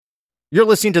You're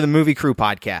listening to the Movie Crew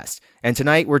podcast, and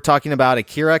tonight we're talking about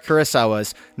Akira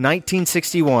Kurosawa's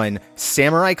 1961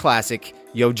 samurai classic,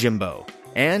 Yojimbo,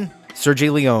 and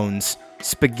Sergio Leone's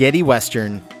spaghetti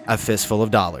western, A Fistful of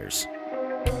Dollars.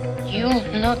 You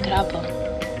no trouble.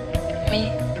 Me,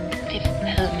 Fifth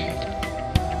Element.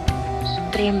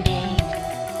 Supreme Being.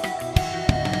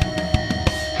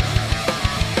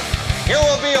 You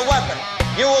will be a weapon.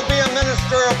 You will be a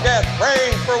minister of death,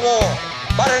 praying for war.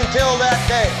 But until that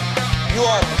day, you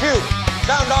are cute.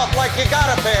 Sound off like you got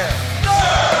a pair. Sir!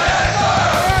 Yes, sir!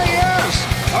 Ah, yes.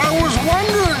 I was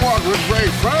wondering what would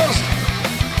break first.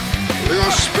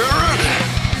 Your spirit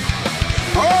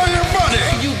or your money?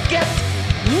 You get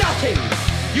nothing.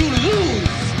 You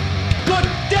lose. Good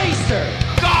day, sir.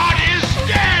 God is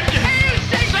dead.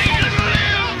 Satan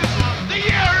lives. The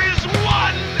year is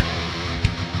won.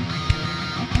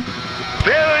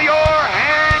 Fill your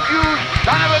hand, you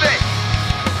son of a bitch.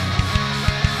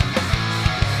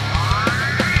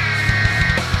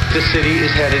 The city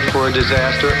is headed for a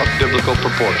disaster of biblical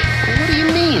proportion. What do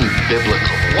you mean,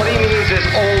 biblical? What he means is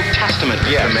Old Testament,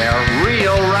 Mr. Mayor.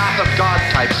 Real wrath of God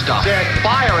type stuff.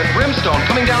 Fire and brimstone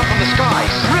coming down from the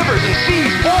skies. Rivers and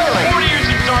seas boiling. 40 years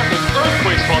of darkness,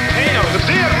 earthquakes, volcanoes, the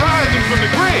dead rising from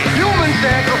the grave. Human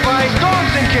sacrifice,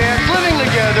 dogs and cats living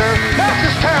together. Mass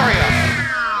hysteria.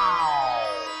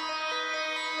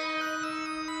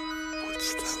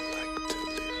 What's that like to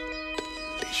live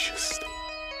deliciously?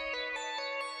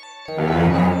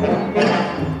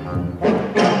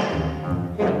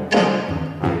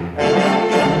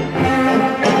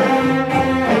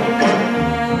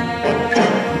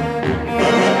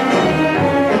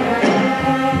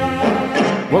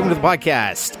 Welcome to the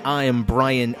podcast. I am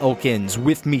Brian Elkins.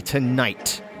 With me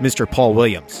tonight, Mr. Paul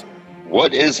Williams.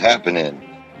 What is happening?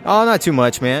 Oh, not too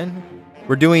much, man.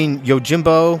 We're doing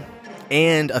Yojimbo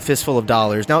and A Fistful of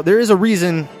Dollars. Now, there is a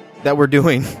reason that we're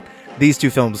doing these two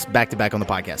films back-to-back on the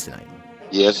podcast tonight.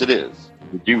 Yes, it is.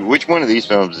 Which one of these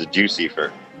films did you see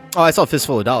first? Oh, I saw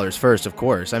Fistful of Dollars first, of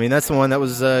course. I mean, that's the one that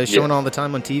was shown all the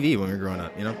time on TV when we were growing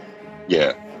up, you know?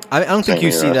 Yeah. I don't think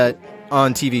you Same see here. that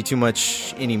on TV too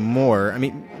much anymore. I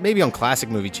mean, maybe on classic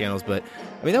movie channels, but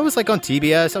I mean, that was like on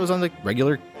TBS. That was on the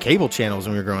regular cable channels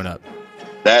when we were growing up.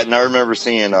 That, and I remember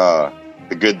seeing The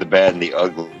Good, the Bad, and the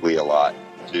Ugly a lot,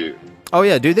 too. Oh,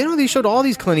 yeah, dude. They showed all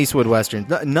these Clint Eastwood westerns,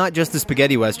 not just the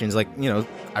spaghetti westerns. Like, you know,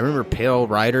 I remember Pale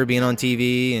Rider being on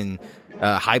TV and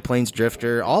High Plains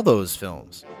Drifter, all those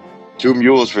films. Two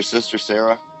Mules for Sister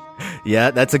Sarah.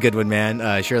 Yeah, that's a good one,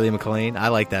 man. Shirley MacLaine. I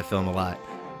like that film a lot.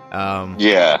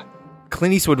 Yeah.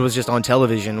 Clint Eastwood was just on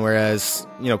television, whereas,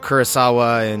 you know,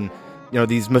 Kurosawa and, you know,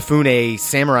 these Mifune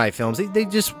samurai films,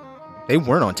 they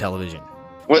weren't on television.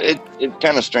 Well, it's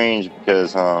kind of strange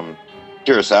because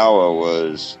Kurosawa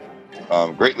was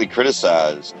greatly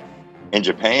criticized in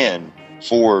Japan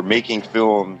for making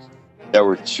films that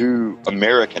were too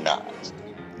Americanized.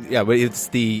 Yeah, but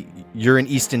you're an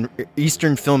Eastern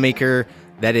filmmaker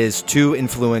that is too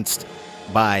influenced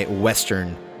by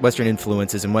Western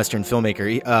influences and Western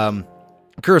filmmaker.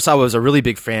 Kurosawa was a really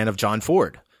big fan of John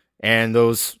Ford and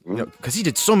those, you know, because he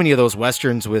did so many of those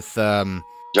westerns with John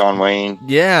Wayne.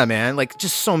 Yeah, man, like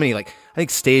just so many. Like I think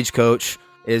Stagecoach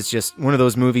is just one of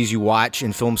those movies you watch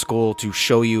in film school to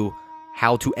show you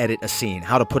how to edit a scene,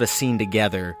 how to put a scene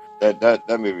together. That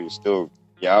movie is still,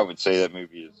 yeah, I would say that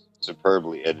movie is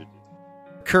superbly edited.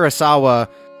 Kurosawa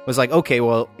was like, okay,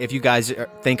 well, if you guys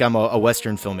think I'm a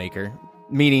Western filmmaker,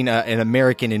 meaning an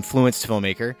American-influenced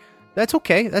filmmaker, that's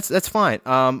okay. That's fine.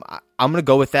 I'm going to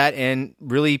go with that and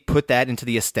really put that into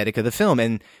the aesthetic of the film.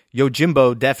 And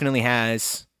Yojimbo definitely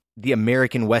has the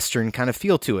American Western kind of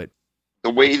feel to it. The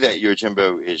way that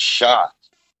Yojimbo is shot,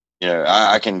 you know,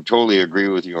 I can totally agree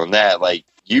with you on that. Like,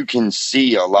 you can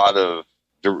see a lot of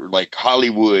like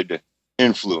Hollywood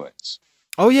influence.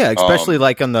 Oh yeah, especially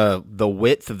like on the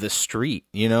width of the street.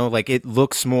 You know, like it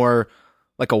looks more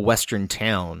like a Western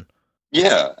town.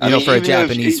 Yeah, I mean, for a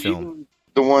Japanese film.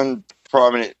 The one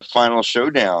prominent Final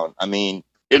Showdown, I mean,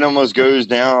 it almost goes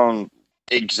down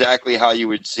exactly how you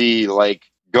would see like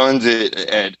guns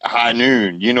at high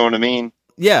noon. You know what I mean?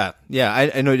 Yeah,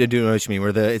 I know what you mean. Where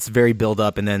it's very build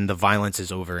up and then the violence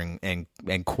is over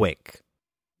and quick.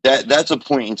 That's a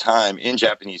point in time in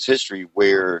Japanese history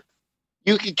where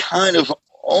you could kind of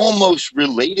almost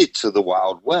relate it to the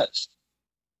Wild West.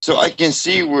 So I can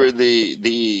see where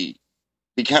the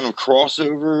kind of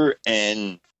crossover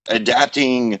and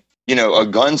adapting, you know, a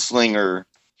gunslinger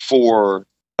for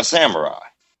a samurai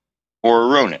or a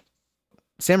ronin.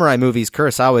 Samurai movies,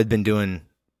 Kurosawa had been doing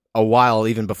a while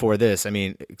even before this. I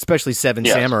mean, especially Seven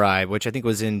Samurai, which I think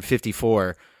was in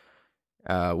 1954.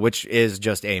 which is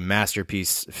just a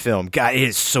masterpiece film. God, it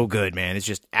is so good, man. It's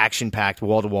just action-packed,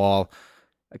 wall-to-wall.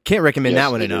 I can't recommend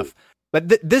that one enough.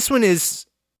 But this one is,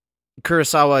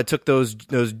 Kurosawa took those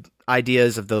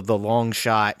ideas of the long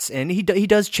shots, and he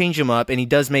does change them up, and he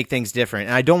does make things different.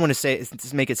 And I don't want to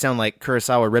make it sound like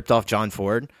Kurosawa ripped off John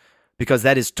Ford, because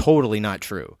that is totally not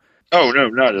true. Oh, no,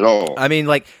 not at all. I mean,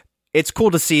 like, it's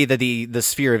cool to see the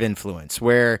sphere of influence,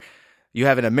 where you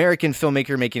have an American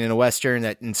filmmaker making a Western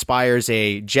that inspires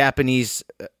a Japanese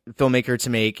filmmaker to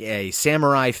make a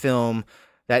samurai film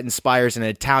that inspires an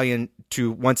Italian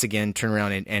to once again turn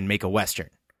around and make a Western.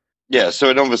 Yeah, so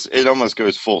it almost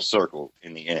goes full circle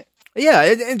in the end. Yeah,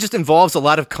 it just involves a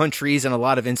lot of countries and a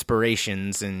lot of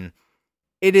inspirations, and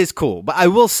it is cool. But I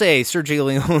will say, Sergio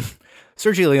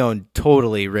Leone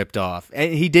totally ripped off,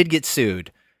 and he did get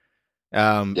sued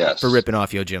for ripping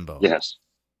off Yojimbo.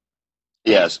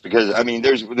 Yes, because I mean,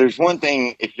 there's one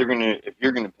thing, if you're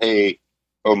gonna pay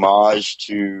homage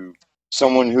to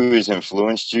someone who has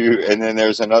influenced you, and then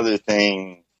there's another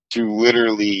thing to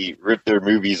literally rip their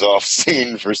movies off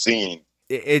scene for scene.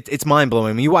 It's mind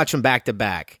blowing. When you watch them back to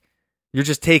back, you're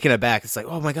just taken aback. It's like,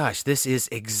 oh my gosh, this is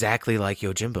exactly like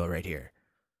Yojimbo right here.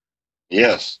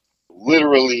 Yes,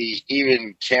 literally,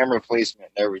 even camera placement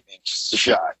and everything, just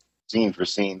shot scene for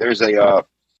scene. There's a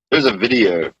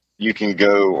video you can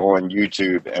go on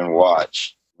YouTube and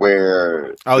watch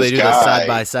where they do the side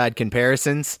by side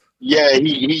comparisons. Yeah,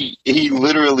 he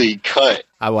literally cut.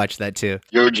 I watched that too.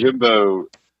 Yojimbo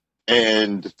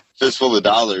and Fistful of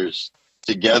Dollars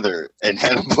together and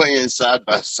had them playing side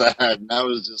by side, and I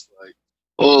was just like,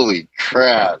 holy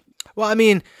crap. Well, I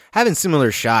mean, having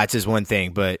similar shots is one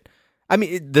thing, but I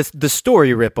mean, the story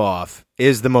ripoff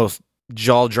is the most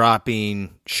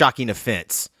jaw-dropping, shocking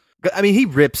offense. I mean, he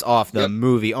rips off the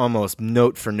movie almost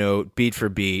note for note, beat for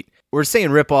beat. We're saying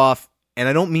ripoff, and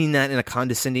I don't mean that in a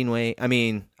condescending way. I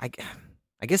mean, I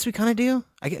guess we kind of do.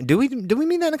 Do we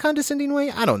mean that in a condescending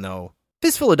way? I don't know.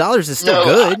 Fistful of Dollars is still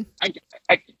good.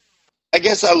 I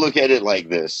guess I look at it like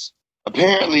this.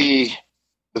 Apparently,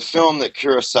 the film that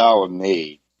Kurosawa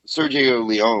made, Sergio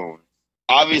Leone,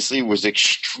 obviously was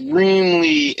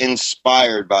extremely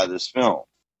inspired by this film.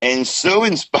 And so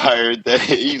inspired that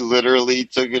he literally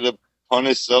took it upon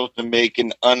himself to make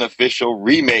an unofficial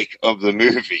remake of the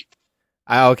movie.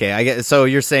 Okay, I guess. So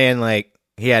you're saying like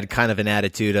he had kind of an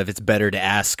attitude of it's better to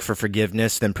ask for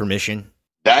forgiveness than permission?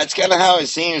 That's kind of how it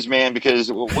seems, man,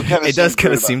 because what kind of it does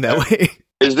kind of seem that way.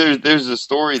 Is there's a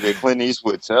story that Clint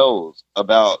Eastwood tells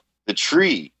about the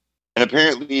tree. And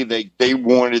apparently they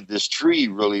wanted this tree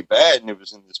really bad, and it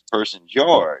was in this person's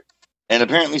yard. And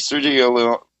apparently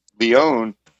Sergio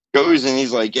Leone goes and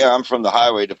he's like, yeah, I'm from the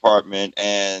highway department,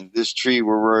 and this tree,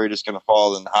 we're worried it's going to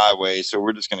fall in the highway, so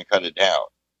we're just going to cut it down.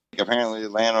 Apparently the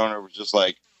landowner was just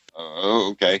like,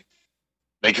 oh, okay.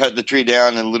 They cut the tree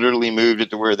down and literally moved it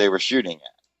to where they were shooting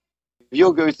at. If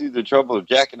you'll go through the trouble of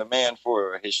jacking a man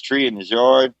for his tree in his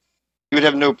yard, you would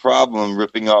have no problem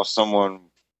ripping off someone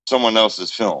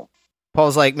else's film.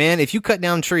 Paul's like, man, if you cut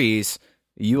down trees,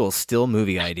 you will steal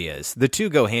movie ideas. The two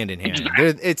go hand in hand.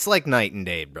 It's like night and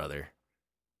day, brother.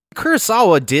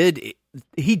 Kurosawa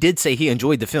did say he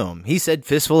enjoyed the film. He said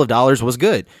Fistful of Dollars was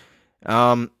good.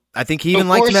 I think he even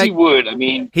liked. Of course he would. I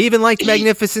mean, he even liked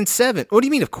Magnificent Seven. What do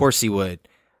you mean? Of course he would.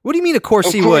 What do you mean? Of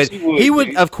course he would. He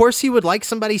would. Of course he would like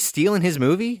somebody stealing his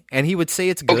movie, and he would say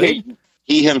it's good. Okay,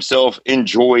 he himself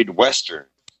enjoyed Western.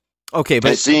 Okay,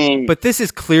 but this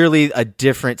is clearly a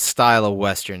different style of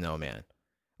Western, though, man.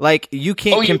 Like you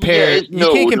can't compare.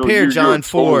 John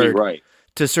Ford totally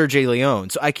to Sergio Leone,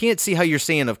 so I can't see how you're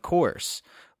saying. Of course,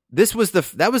 that was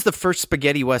the first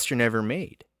spaghetti Western ever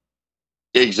made.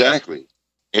 Exactly.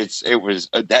 It was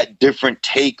that different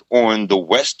take on the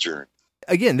Western.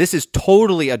 Again, this is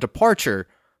totally a departure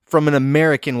from an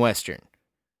American Western.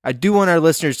 I do want our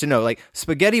listeners to know, like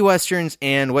spaghetti Westerns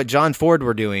and what John Ford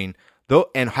were doing.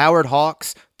 And Howard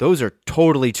Hawks, those are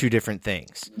totally two different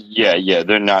things. Yeah,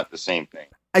 they're not the same thing.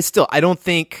 I don't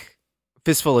think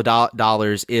Fistful of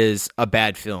Dollars is a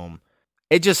bad film.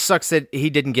 It just sucks that he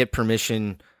didn't get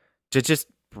permission to just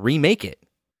remake it.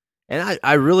 And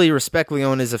I really respect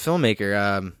Leone as a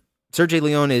filmmaker. Sergio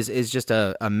Leone is just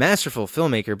a masterful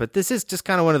filmmaker, but this is just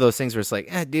kind of one of those things where it's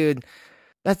like, dude,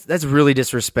 that's really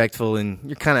disrespectful, and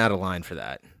you're kind of out of line for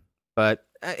that. But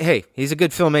hey, he's a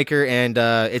good filmmaker, and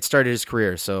it started his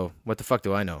career, so what the fuck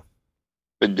do I know?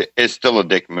 But it's still a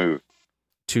dick move.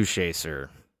 Touché, sir.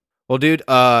 Well, dude,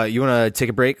 you want to take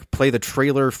a break? Play the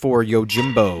trailer for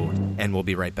Yojimbo, and we'll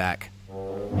be right back.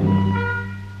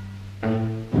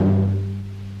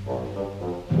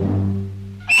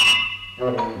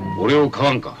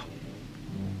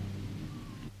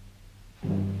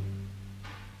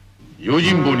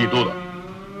 Yojimbo にどうだ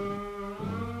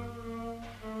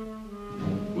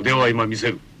腕は今見せ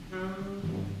る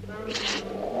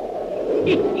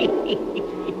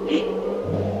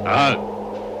ああ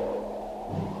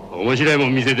面白いも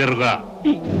ん見せてるか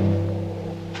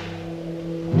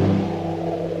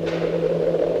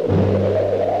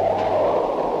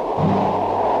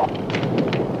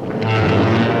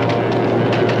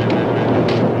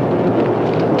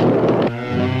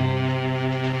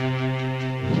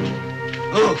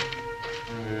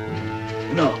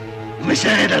知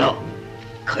らねえだろ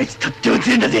こいつとっても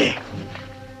強いんだぜ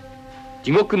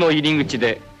地獄の入り口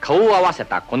で顔を合わせ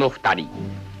たこの二人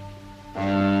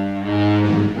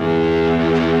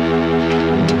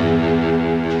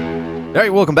All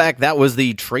right, welcome back. That was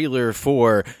the trailer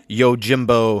for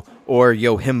Yojimbo or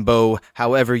Yojimbo,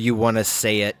 however you want to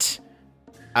say it.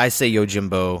 I say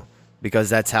Yojimbo because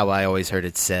that's how I always heard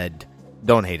it said.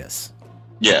 Don't hate us.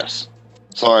 Yes.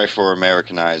 Sorry for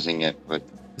Americanizing it, but...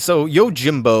 So,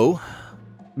 Yojimbo,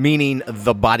 meaning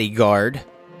the bodyguard,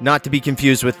 not to be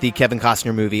confused with the Kevin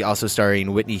Costner movie also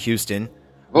starring Whitney Houston,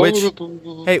 which,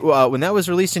 hey, when that was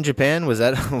released in Japan, was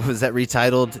that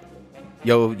retitled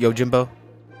Yojimbo?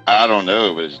 I don't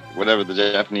know. It was whatever the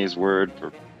Japanese word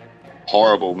for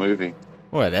horrible movie.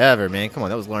 Whatever, man. Come on,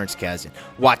 that was Lawrence Kasdan.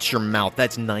 Watch your mouth.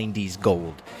 That's 90s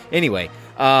gold. Anyway.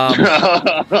 90s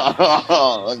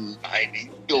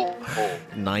gold.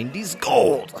 90s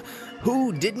gold.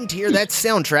 Who didn't hear that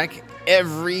soundtrack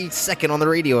every second on the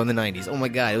radio in the 90s? Oh my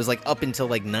god, it was like up until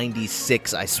like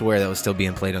 96, I swear, that was still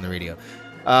being played on the radio.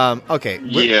 Okay.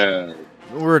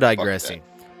 We're digressing.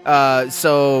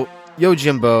 So,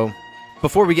 Yojimbo,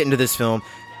 before we get into this film,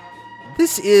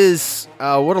 this is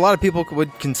what a lot of people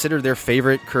would consider their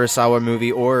favorite Kurosawa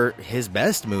movie or his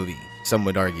best movie, some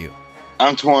would argue.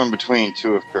 I'm torn between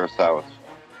two of Kurosawa's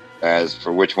as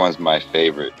for which one's my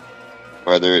favorite,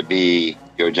 whether it be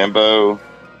Yojimbo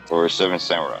or Seven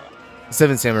Samurai.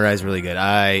 Seven Samurai is really good.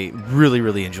 I really,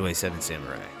 really enjoy Seven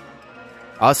Samurai.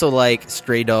 I also like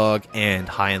Stray Dog and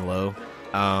High and Low,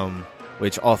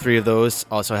 which all three of those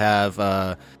also have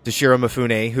Toshiro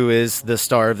Mifune, who is the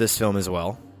star of this film as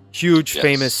well. Huge,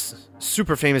 famous,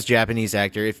 super famous Japanese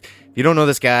actor. If you don't know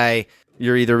this guy,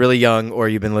 you're either really young or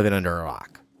you've been living under a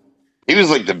rock. He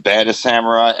was like the baddest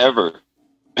samurai ever.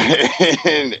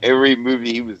 In every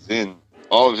movie he was in,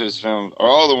 all of his films, or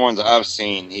all the ones I've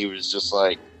seen, he was just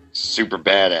like super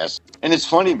badass. And it's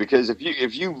funny because if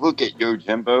you look at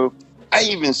Yojimbo, I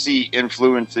even see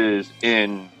influences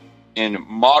in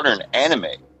modern anime.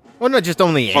 Well, not just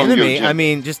only anime. Yojimbo. I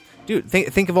mean, just dude,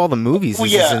 think of all the movies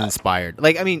this is inspired.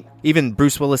 Like, I mean, even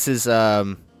Bruce Willis's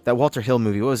that Walter Hill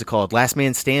movie. What was it called? Last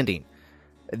Man Standing.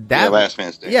 Last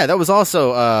Man Standing. Yeah, that was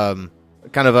also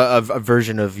kind of a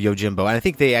version of Yojimbo, and I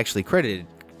think they actually credited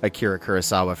Akira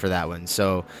Kurosawa for that one.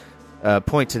 So,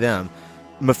 point to them.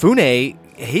 Mifune,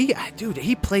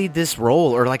 he played this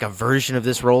role, or like a version of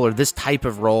this role, or this type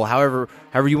of role, however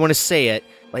you want to say it,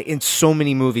 like in so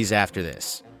many movies after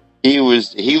this. He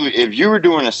was. If you were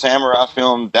doing a samurai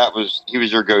film, he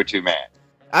was your go-to man.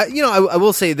 I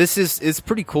will say this is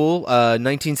pretty cool.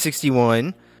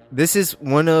 1961. This is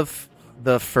one of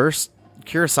the first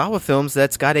Kurosawa films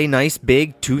that's got a nice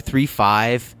big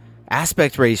 2:3:5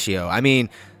 aspect ratio. I mean,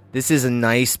 this is a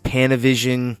nice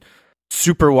Panavision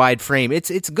super wide frame.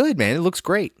 It's good, man. It looks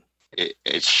great.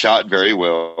 It's shot very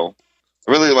well.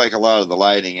 I really like a lot of the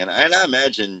lighting, and I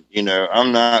imagine,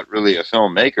 I'm not really a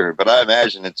filmmaker, but I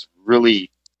imagine it's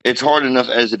hard enough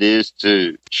as it is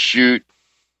to shoot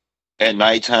at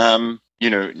nighttime,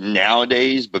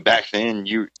 nowadays, but back then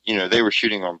they were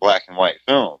shooting on black and white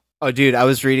film. Oh, dude, I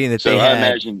was reading that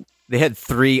they had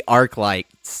 3 arc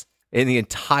lights in the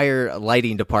entire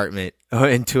lighting department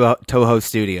in Toho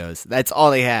Studios. That's all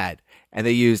they had, and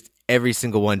they used every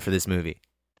single one for this movie.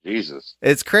 Jesus.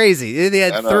 It's crazy. They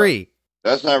had 3.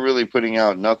 That's not really putting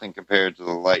out nothing compared to the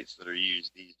lights that are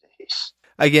used these days.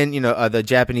 Again, the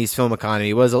Japanese film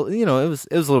economy was, it was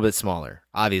a little bit smaller,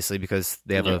 obviously, because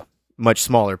they have a much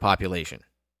smaller population.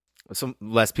 So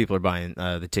less people are buying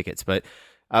the tickets. But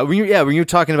when you're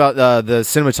talking about the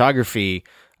cinematography,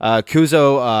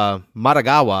 Kuzo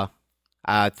Madagawa,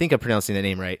 I think I'm pronouncing the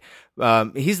name right.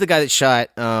 He's the guy that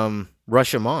shot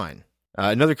Rashomon,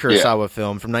 another Kurosawa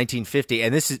film from 1950.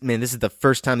 And this is the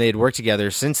first time they had worked together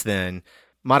since then.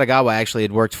 Madagawa actually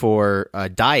had worked for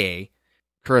Daiei.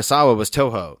 Kurosawa was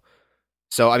Toho.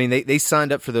 So, I mean, they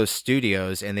signed up for those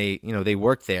studios and they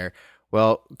worked there.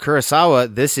 Well,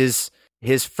 Kurosawa, this is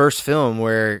his first film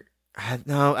where,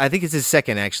 no, I think it's his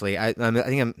second actually. I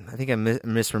think I'm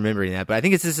misremembering that, but I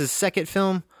think this is his second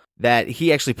film that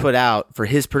he actually put out for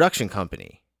his production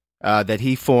company that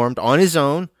he formed on his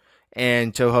own,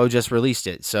 and Toho just released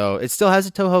it. So it still has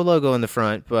a Toho logo in the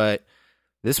front, but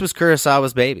this was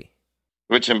Kurosawa's baby.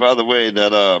 Which, and by the way,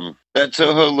 that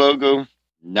Toho logo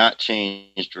not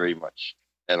changed very much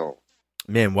at all.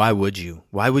 Man, why would you?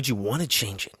 Why would you want to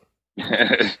change it?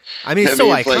 I mean, it's so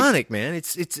iconic, man.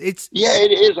 It's yeah,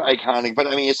 it is iconic. But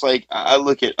I mean, it's like I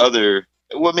look at other.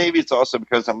 Well, maybe it's also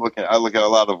because I look at a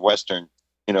lot of Western,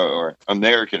 or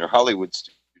American or Hollywood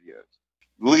studios.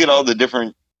 Look at all the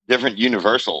different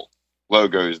Universal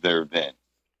logos there have been.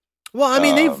 Well, I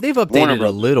mean, they've updated it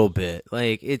a little bit.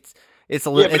 Like it's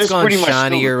gone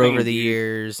shinier over the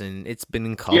years, and it's been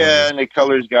in color. Yeah, and the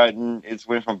color's it's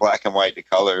went from black and white to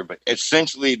color, but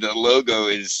essentially the logo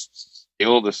is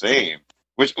still the same.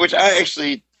 Which I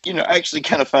actually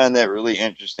kind of find that really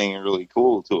interesting and really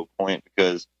cool to a point,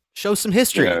 because shows some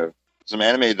history. Some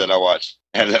anime that I watched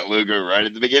had that logo right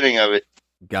at the beginning of it.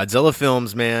 Godzilla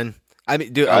films, man. I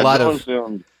mean, dude, a lot of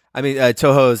films. I mean,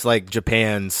 Toho is like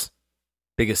Japan's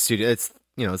biggest studio. It's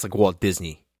it's like Walt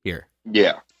Disney here.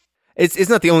 Yeah. It's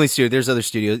not the only studio. There's other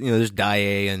studios. There's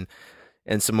Daiei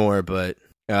and some more, but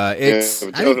it's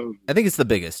I think it's the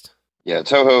biggest. Yeah,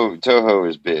 Toho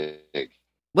is big.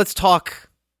 Let's talk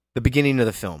the beginning of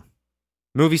the film.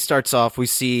 Movie starts off. We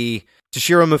see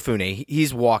Toshiro Mifune.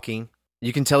 He's walking.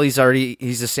 You can tell he's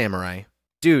a samurai.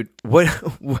 Dude,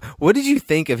 what did you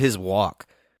think of his walk?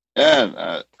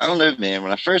 Yeah, I don't know, man.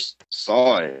 When I first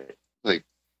saw it, like,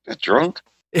 got drunk.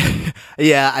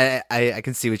 Yeah, I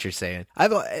can see what you're saying.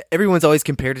 Everyone's always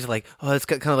compared it to like, oh, it's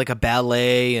kind of like a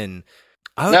ballet, and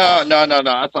no.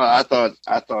 I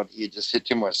thought he just hit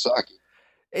too much sake.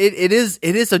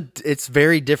 It's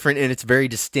very different, and it's very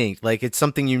distinct. Like, it's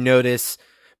something you notice,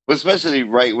 well, especially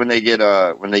right when they get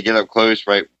up close,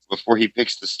 right before he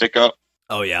picks the stick up.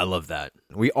 Oh yeah, I love that.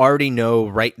 We already know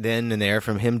right then and there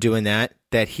from him doing that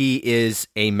he is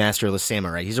a masterless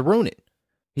samurai. He's a ronin.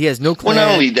 He has no clan. Well,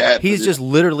 not only that, he's just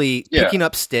literally picking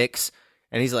up sticks,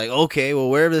 and he's like, okay, well,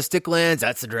 wherever the stick lands,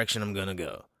 that's the direction I'm gonna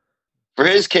go. For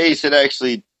his case, it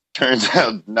actually turns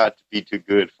out not to be too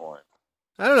good for him.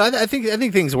 I don't know. I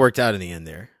think things worked out in the end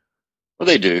there. Well,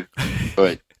 they do,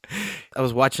 but I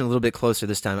was watching a little bit closer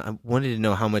this time. I wanted to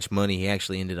know how much money he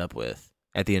actually ended up with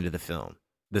at the end of the film.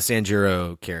 The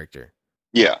Sanjuro character.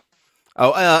 Yeah.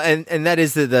 Oh, and that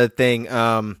is the thing.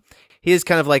 He is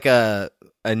kind of like a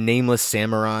nameless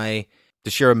samurai,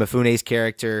 Toshiro Mifune's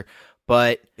character,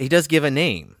 but he does give a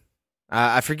name.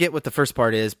 I forget what the first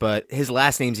part is, but his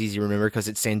last name's easy to remember because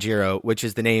it's Sanjiro, which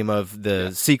is the name of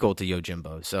the sequel to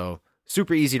Yojimbo. So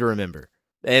super easy to remember.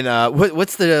 And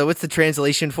what's the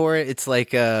translation for it? It's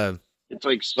like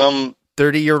some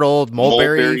 30-year-old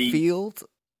mulberry field.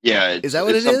 Yeah, is that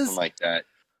what it something is? Like that.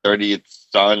 30th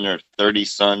son or 30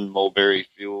 son mulberry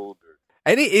field.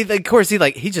 And of course,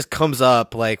 he just comes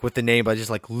up like with the name by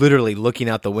just like literally looking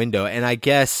out the window. And I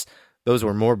guess those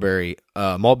were mulberry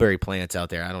plants out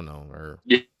there. I don't know. Or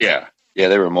yeah,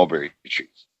 they were mulberry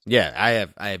trees. Yeah,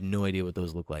 I have no idea what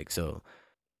those look like. So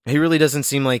he really doesn't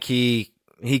seem like he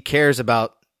cares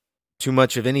about too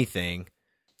much of anything.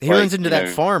 He runs into that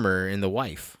farmer and the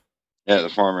wife. Yeah, the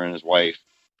farmer and his wife.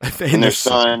 And their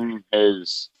son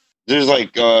there's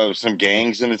like some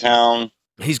gangs in the town.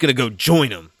 He's gonna go join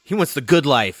them. He wants the good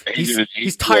life.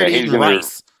 He's tired of eating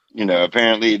rice.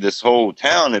 Apparently this whole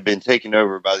town had been taken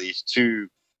over by these two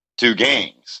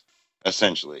gangs,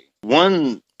 essentially.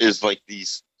 One is like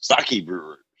these sake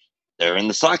brewers. They're in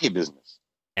the sake business.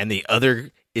 And the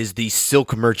other is the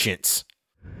silk merchants.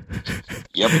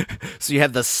 Yep. So you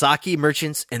have the sake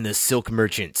merchants and the silk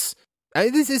merchants.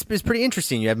 This is pretty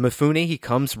interesting. You have Mifune. He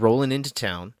comes rolling into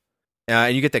town.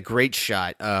 And you get that great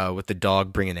shot with the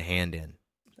dog bringing a hand in.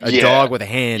 A dog with a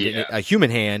hand, a human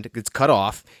hand, gets cut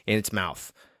off in its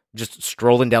mouth, just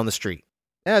strolling down the street.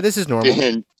 Yeah, this is normal.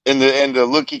 And the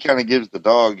look he kind of gives the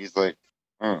dog, he's like,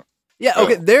 Yeah,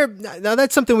 okay. Now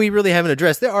that's something we really haven't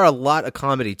addressed. There are a lot of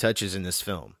comedy touches in this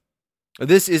film.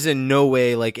 This is in no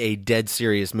way like a dead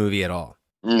serious movie at all.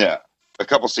 No. A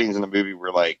couple scenes in the movie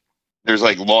where there's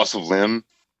like loss of limb.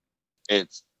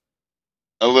 It's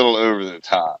a little over the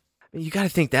top. You got to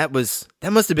think that must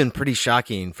have been pretty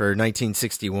shocking for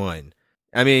 1961.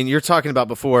 I mean, you're talking about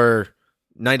before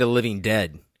Night of the Living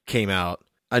Dead came out.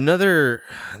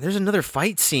 There's another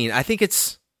fight scene. I think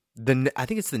it's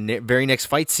the very next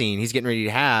fight scene he's getting ready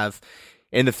to have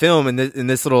in the film in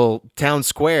this little town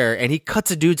square, and he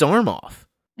cuts a dude's arm off.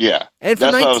 Yeah, and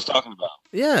that's what I was talking about.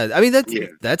 Yeah, I mean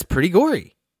that's pretty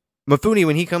gory. Mifune,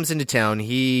 when he comes into town,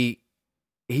 he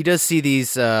does see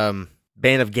these band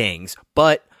of gangs,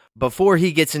 but before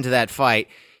he gets into that fight,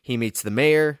 he meets the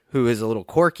mayor, who is a little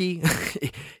quirky.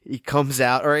 He comes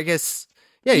out, or I guess,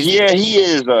 he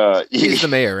is. He's the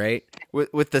mayor, right?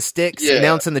 with the sticks Yeah.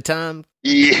 announcing the time.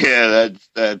 Yeah,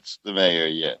 that's the mayor.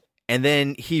 Yeah. And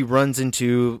then he runs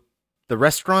into the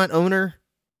restaurant owner.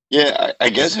 Yeah, I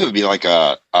guess it would be like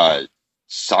a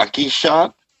sake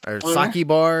shop or sake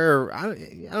bar, or I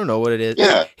don't know what it is.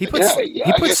 Yeah, he puts I puts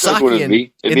guess that's sake what it'd be.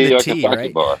 in It'd be the like tea, a sake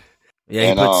right? bar.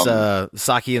 Yeah, And, he puts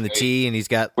sake in the tea, and he's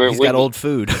got old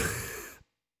food.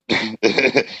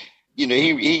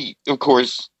 He of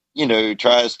course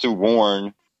tries to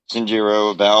warn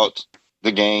Shinjiro about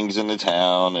the gangs in the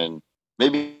town, and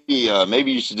maybe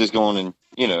you should just go on and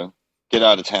get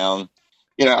out of town.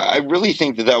 I really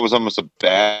think that was almost a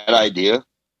bad idea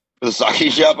for the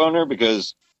sake shop owner,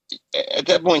 because at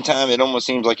that point in time, it almost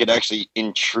seems like it actually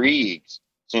intrigues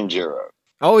Shinjiro.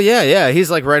 Oh yeah. He's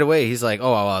like right away. He's like,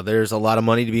 oh, wow, there's a lot of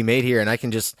money to be made here, and I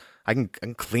can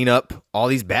clean up all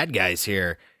these bad guys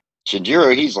here.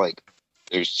 Shinjiro, he's like,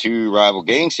 there's two rival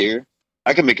gangs here.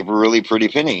 I can make a really pretty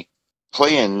penny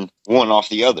playing one off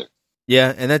the other.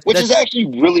 Yeah, and which is actually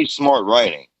really smart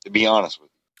writing, to be honest with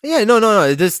you. Yeah,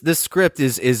 no. This script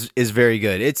is very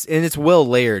good. It's well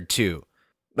layered too.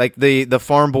 Like the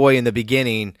farm boy in the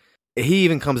beginning, he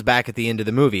even comes back at the end of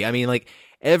the movie. I mean, like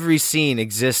every scene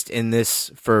exists in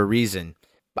this for a reason.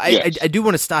 But Yes. I do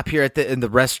want to stop here in the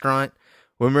restaurant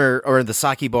or in the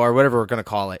sake bar, whatever we're gonna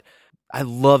call it. I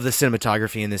love the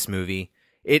cinematography in this movie.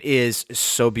 It is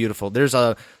so beautiful. There's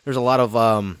a lot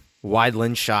of wide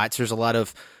lens shots. There's a lot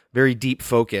of very deep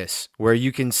focus where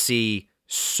you can see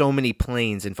so many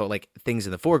planes and like things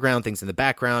in the foreground, things in the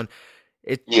background.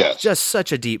 It's just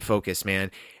such a deep focus, man.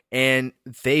 And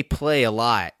they play a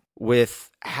lot with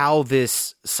how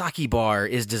this sake bar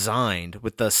is designed,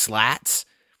 with the slats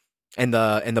and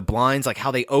the blinds, like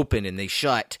how they open and they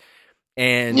shut.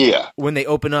 And when they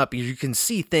open up, you can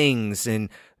see things, and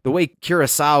the way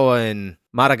Kurosawa and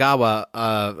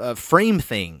Madagawa frame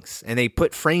things, and they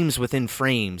put frames within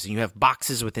frames, and you have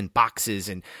boxes within boxes,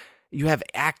 and you have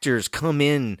actors come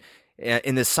in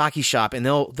the sake shop, and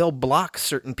they'll block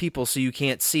certain people so you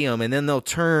can't see them, and then they'll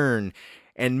turn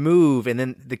and move, and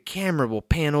then the camera will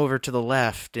pan over to the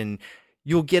left, and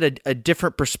you'll get a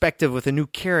different perspective with a new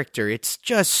character. It's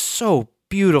just so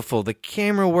beautiful. The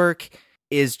camera work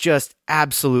is just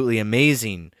absolutely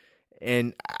amazing.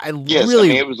 And I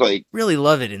really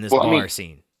love it in this bar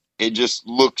scene. It just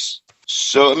looks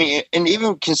so, and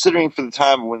even considering for the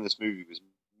time when this movie was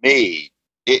made,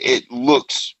 it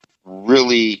looks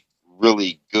really,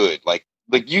 really good. Like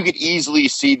you could easily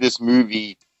see this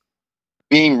movie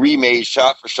being remade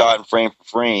shot for shot and frame for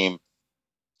frame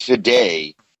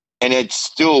today, and it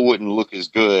still wouldn't look as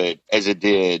good as it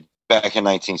did back in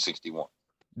 1961.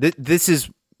 This is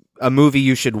a movie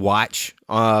you should watch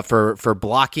for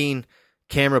blocking,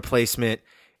 camera placement.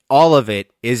 All of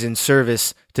it is in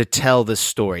service to tell the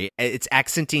story. It's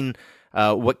accenting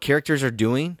what characters are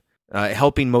doing,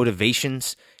 helping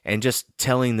motivations, and just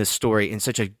telling the story in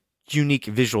such a unique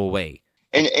visual way.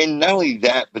 And not only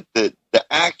that, but the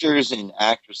actors and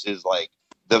actresses, like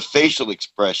the facial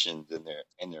expressions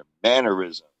and their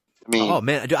mannerisms. Oh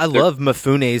man, I love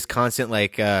Mifune's constant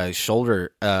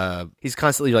shoulder. He's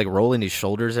constantly like rolling his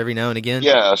shoulders every now and again.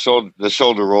 Yeah, the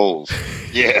shoulder rolls.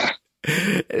 Yeah,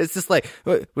 it's just like,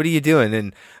 what are you doing?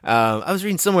 And I was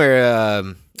reading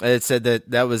somewhere it said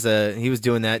that was he was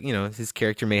doing that. His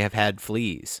character may have had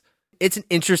fleas. It's an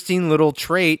interesting little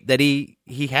trait that he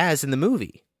has in the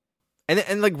movie.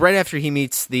 And like right after he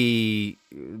meets the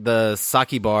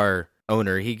sake bar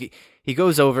owner, he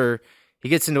goes over. He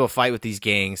gets into a fight with these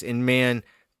gangs, and man,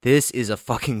 this is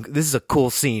a cool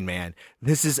scene, man.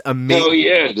 This is amazing. Oh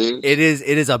yeah, dude. It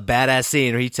is a badass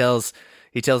scene where he tells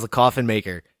the coffin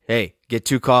maker, "Hey, get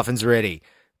 2 coffins ready."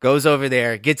 Goes over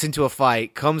there, gets into a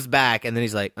fight, comes back, and then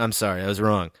he's like, "I'm sorry, I was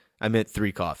wrong. I meant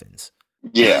 3 coffins."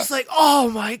 Yeah. And it's like,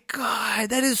 oh my god,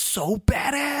 that is so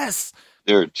badass.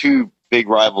 There are 2 big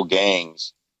rival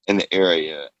gangs in the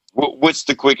area. What's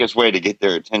the quickest way to get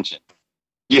their attention?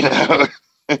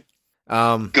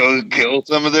 Go kill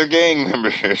some of their gang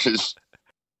members.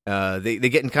 They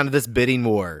get in kind of this bidding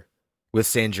war with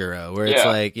Sanjuro, where it's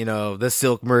like, the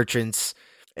silk merchants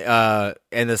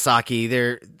and the sake,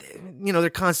 they're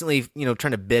constantly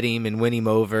trying to bid him and win him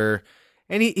over,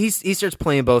 and he starts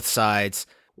playing both sides.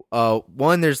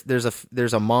 One,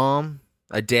 there's a mom,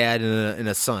 a dad, and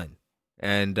a son,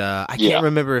 and I can't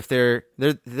remember if they're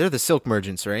the silk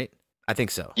merchants, right? I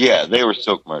think so. Yeah, they were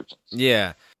silk merchants.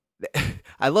 Yeah.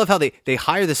 I love how they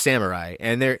hire the samurai,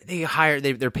 and they're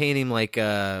paying him like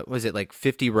was it like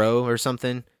 50 ro or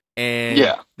something,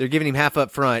 and they're giving him half up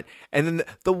front, and then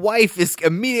the wife is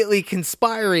immediately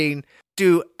conspiring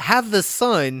to have the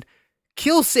son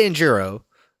kill Sanjuro,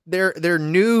 their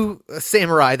new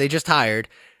samurai they just hired,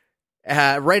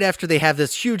 right after they have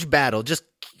this huge battle, just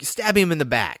stab him in the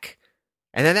back.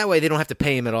 And then that way they don't have to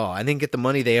pay him at all. And then get the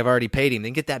money they have already paid him.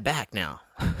 Then get that back now.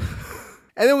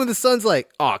 And then when the son's like,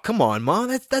 "Oh, come on, Mom,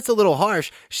 that's a little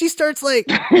harsh," she starts like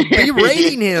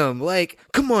berating him. Like,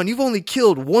 "Come on, you've only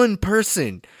killed one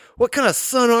person. What kind of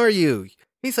son are you?"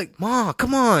 He's like, "Mom,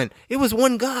 come on. It was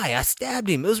one guy. I stabbed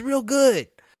him. It was real good."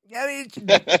 I mean,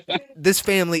 this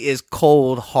family is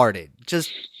cold-hearted.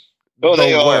 Just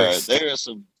they worst. are.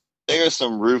 They are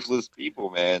some ruthless people,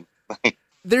 man.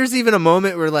 There's even a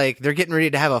moment where like they're getting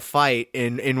ready to have a fight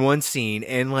in one scene,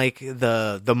 and like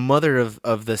the mother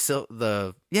of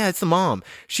the it's the mom.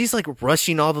 She's like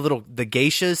rushing all the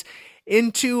geishas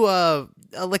into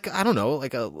like I don't know,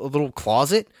 like a little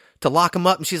closet to lock them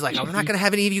up, and she's like, "I'm not gonna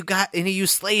have any of you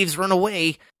slaves run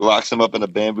away." Locks them up in a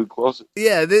bamboo closet.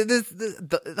 Yeah,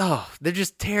 they're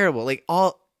just terrible. Like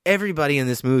everybody in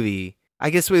this movie, I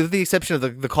guess with the exception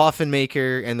of the coffin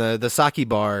maker and the sake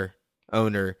bar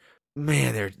owner.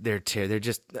 Man, they're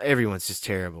just everyone's just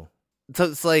terrible. So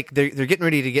it's like they're getting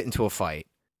ready to get into a fight,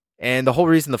 and the whole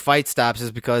reason the fight stops is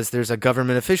because there's a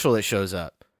government official that shows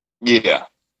up. Yeah,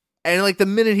 and like the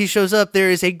minute he shows up,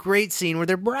 there is a great scene where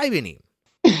they're bribing him.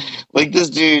 Like this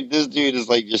dude is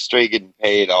like just straight getting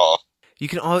paid off. You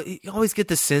always get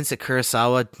the sense that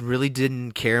Kurosawa really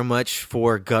didn't care much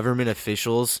for government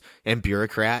officials and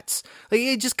bureaucrats. Like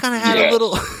he just kind of had a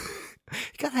little,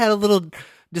 he kind of had a little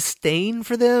disdain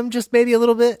for them, just maybe a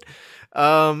little bit.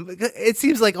 It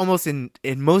seems like almost in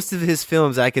most of his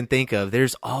films I can think of,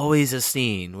 there's always a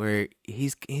scene where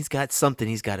he's got something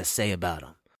he's got to say about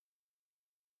them.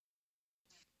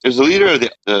 There's the leader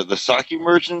of the sake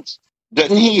merchants.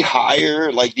 Doesn't he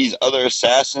hire like these other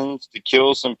assassins to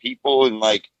kill some people and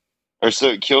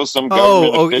kill some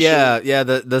government official? Yeah.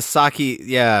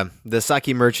 The sake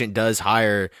merchant does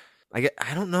hire. I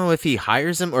don't know if he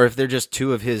hires them or if they're just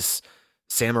two of his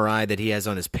samurai that he has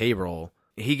on his payroll.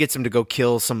 He gets him to go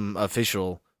kill some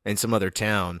official in some other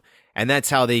town, and that's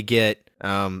how they get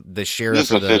the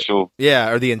sheriff or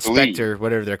the inspector,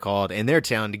 whatever they're called, in their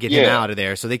town to get him out of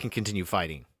there so they can continue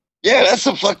fighting. Yeah, that's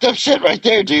some fucked up shit right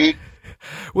there, dude.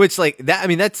 Which like that, I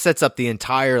mean, that sets up the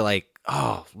entire like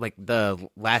the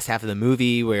last half of the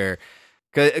movie where,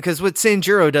 because what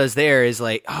Sanjuro does there is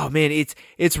like, oh man,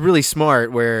 it's really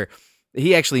smart where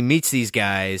he actually meets these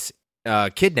guys,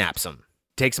 kidnaps them,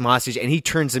 takes them hostage, and he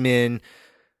turns them in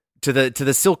to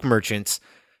the silk merchants.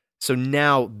 So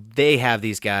now they have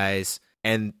these guys,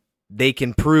 and they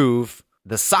can prove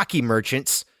the sake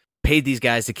merchants paid these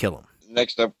guys to kill them.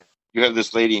 Next up, you have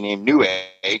this lady named Nue,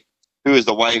 who is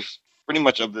the wife pretty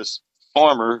much of this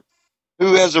farmer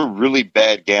who has a really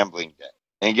bad gambling debt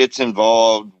and gets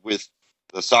involved with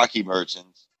the sake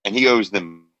merchants, and he owes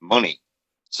them money.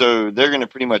 So they're going to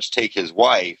pretty much take his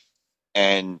wife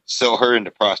and sell her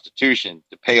into prostitution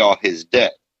to pay off his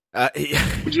debt.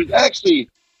 Which is actually,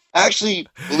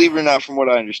 believe it or not, from what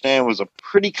I understand, was a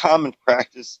pretty common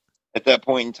practice at that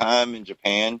point in time in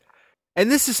Japan. And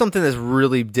this is something that's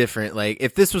really different. Like,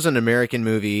 if this was an American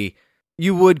movie,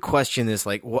 you would question this.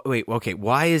 Like, wait, okay,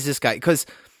 why is this guy? Because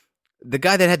the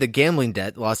guy that had the gambling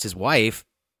debt lost his wife.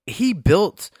 He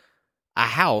built a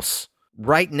house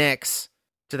right next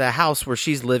to the house where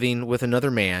she's living with another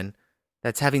man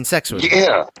that's having sex with her.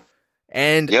 Yeah.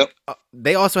 And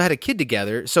they also had a kid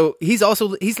together. So he's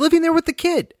living there with the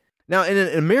kid. Now, in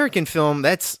an American film,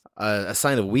 that's a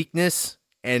sign of weakness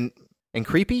and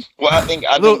creepy. Well, I think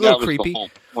that was creepy. The whole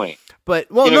point. But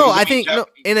I think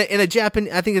in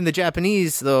the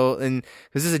Japanese though, and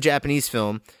because this is a Japanese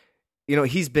film,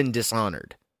 he's been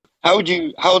dishonored. How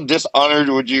dishonored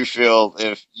would you feel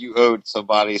if you owed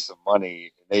somebody some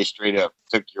money and they straight up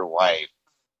took your wife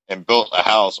and built a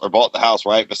house or bought the house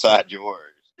right beside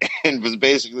yours and was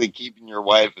basically keeping your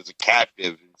wife as a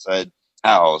captive inside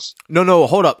house? No,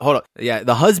 hold up. Yeah,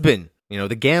 the husband,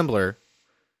 the gambler,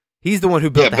 he's the one who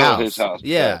built the house. His house.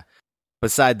 Yeah,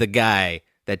 beside the guy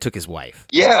that took his wife.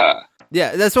 Yeah,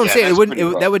 that's what I'm saying.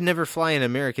 That would never fly in an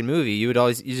American movie. You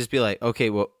just be like,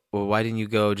 okay, well, why didn't you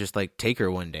go just like take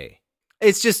her one day?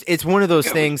 It's one of those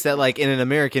things that like in an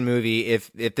American movie,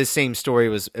 if this same story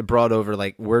was brought over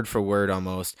like word for word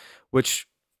almost, which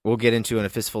we'll get into in a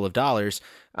Fistful of Dollars,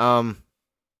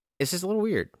 it's just a little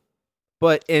weird.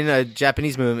 But in a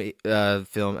Japanese movie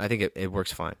film, I think it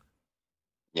works fine.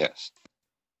 Yes.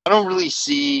 I don't really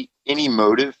see any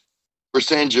motive for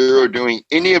Sanjuro doing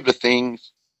any of the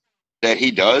things that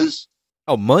he does.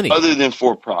 Oh, money. Other than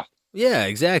for profit. Yeah,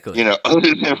 exactly.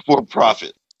 Other than for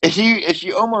profit. If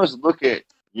you almost look at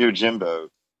Yojimbo,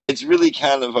 it's really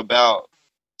kind of about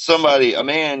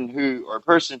a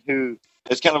person who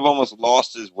has kind of almost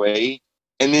lost his way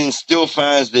and then still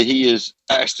finds that he is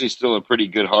actually still a pretty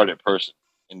good-hearted person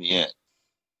in the end.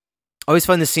 I always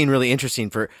find this scene really interesting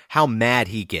for how mad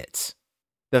he gets.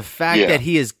 The fact that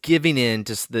he is giving in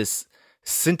to this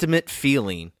sentiment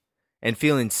feeling and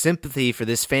feeling sympathy for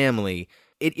this family,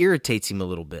 it irritates him a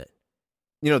little bit.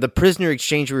 You know, the prisoner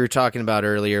exchange we were talking about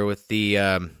earlier with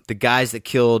the guys that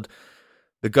killed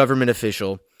the government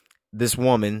official, this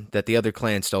woman that the other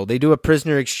clan stole. They do a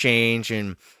prisoner exchange,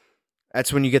 and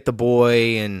that's when you get the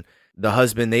boy and the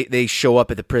husband. They show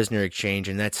up at the prisoner exchange,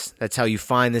 and that's how you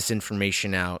find this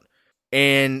information out.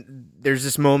 And there's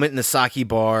this moment in the sake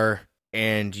bar,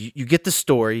 and you get the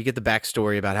story, you get the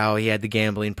backstory about how he had the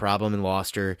gambling problem and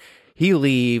lost her. He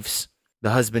leaves, the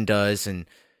husband does, and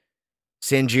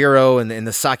Sanjiro and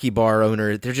the sake bar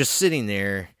owner, they're just sitting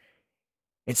there.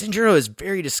 And Sanjiro is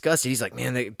very disgusted. He's like,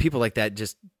 man, people like that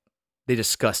they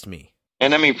disgust me.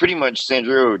 And I mean, pretty much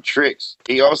Sanjiro tricks.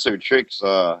 He also tricks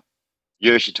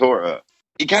Yoshitora.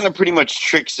 He kind of pretty much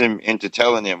tricks him into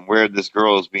telling him where this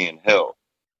girl is being held.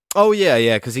 Oh,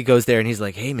 yeah, because he goes there and he's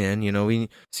like, hey, man, you know, we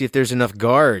see if there's enough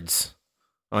guards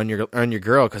on your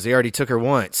girl, because they already took her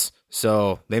once,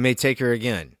 so they may take her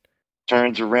again.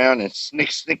 Turns around and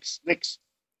snicks.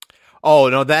 Oh,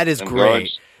 no, that is great.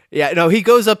 Guards. Yeah, no, he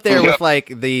goes up there with, like,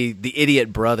 the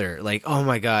idiot brother. Like, oh,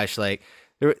 my gosh, like,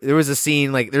 there was a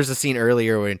scene, like, there's a scene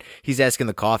earlier when he's asking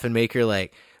the coffin maker,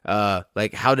 like,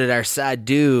 how did our side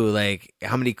do? Like,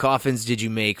 how many coffins did you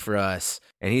make for us?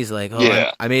 And he's like,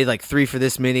 I made like 3 for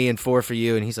this many and 4 for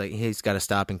you. And he's like, he's got to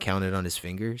stop and count it on his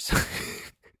fingers.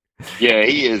 Yeah,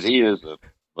 he is a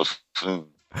buffoon.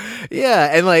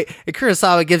 Yeah, and like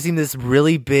Kurosawa gives him this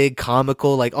really big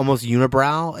comical, like almost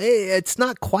unibrow. It's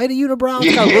not quite a unibrow.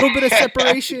 It's got a little bit of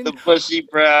separation. The bushy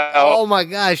brow. Oh my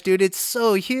gosh, dude, it's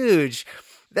so huge.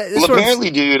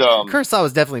 Apparently, dude,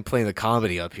 Kurosawa's definitely playing the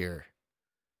comedy up here.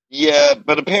 Yeah,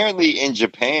 but apparently in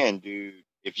Japan, dude,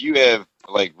 if you have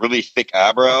like really thick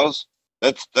eyebrows,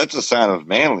 that's a sign of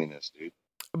manliness, dude.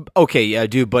 Okay, yeah,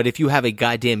 dude, but if you have a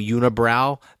goddamn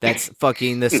unibrow, that's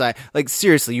fucking the side. Like,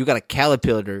 seriously, you got a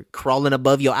caterpillar crawling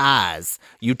above your eyes.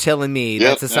 You telling me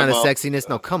that's a sign of sexiness?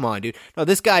 No, come on, dude. No,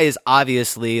 this guy is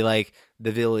obviously like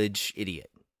the village idiot.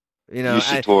 You know,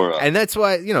 and that's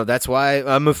why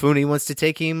Mifune wants to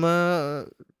take him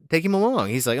along.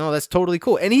 He's like, oh, that's totally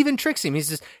cool. And he even tricks him. He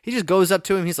just goes up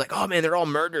to him. He's like, oh man, they're all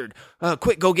murdered.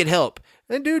 Quick, go get help.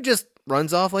 And dude just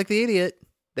runs off like the idiot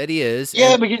that he is.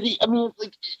 Yeah, because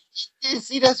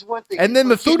see, that's one thing. And then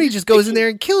Mifune just goes in there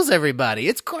and kills everybody.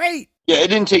 It's great. Yeah, it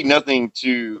didn't take nothing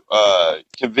to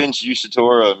convince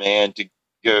Yoshitora, man, to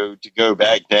go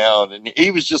back down. And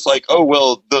he was just like, oh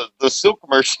well, the silk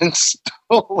merchant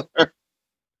stole her.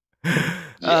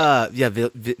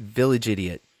 Village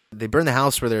idiot. They burn the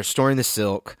house where they're storing the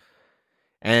silk,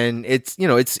 and it's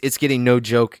getting no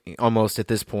joke almost at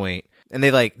this point. And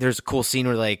there's a cool scene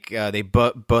where they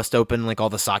bust open like all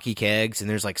the sake kegs, and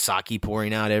there's like sake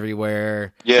pouring out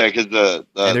everywhere. Yeah, because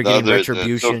they're getting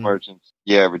retribution. The silk merchants,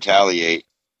 retaliate.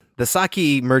 The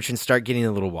sake merchants start getting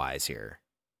a little wise here.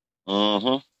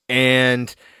 Mm-hmm.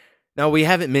 And now we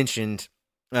haven't mentioned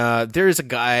there is a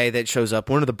guy that shows up,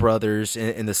 one of the brothers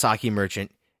in the sake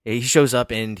merchant. He shows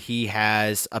up and he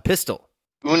has a pistol.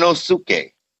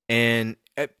 Unosuke. And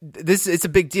it's a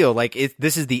big deal. Like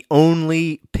this is the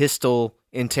only pistol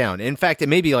in town. In fact, it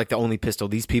may be like the only pistol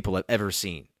these people have ever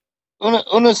seen.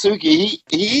 Unosuke,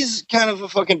 he's kind of a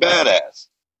fucking badass.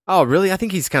 Oh, really? I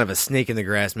think he's kind of a snake in the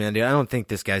grass, man, dude. I don't think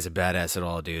this guy's a badass at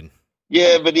all, dude.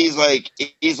 Yeah, but he's like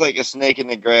a snake in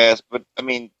the grass. But I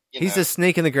mean, he's a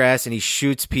snake in the grass, and he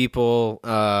shoots people.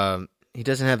 He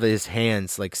doesn't have his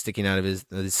hands like sticking out of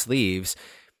his sleeves.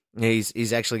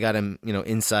 He's actually got him,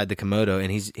 inside the Komodo,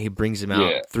 and he brings him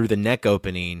out through the neck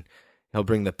opening. He'll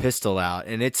bring the pistol out,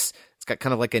 and it's got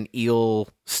kind of like an eel,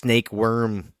 snake,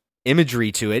 worm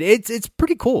imagery to it. It's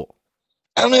pretty cool.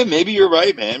 I don't know. Maybe you're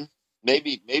right, man.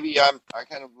 Maybe I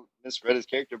kind of misread his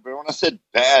character, but when I said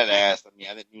badass,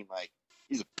 I didn't mean like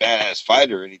he's a badass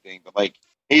fighter or anything, but like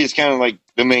he's kind of like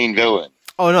the main villain.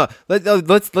 Oh no,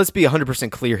 let's be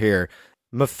 100% clear here.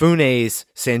 Mifune's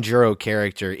Sanjuro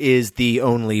character is the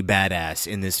only badass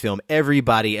in this film.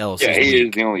 Everybody else is he weak.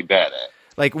 is the only badass.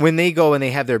 Like when they go and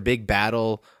they have their big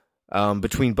battle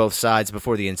between both sides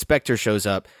before the inspector shows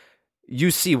up,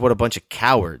 you see what a bunch of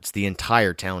cowards the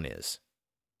entire town is.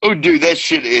 Oh, dude, that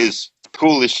shit is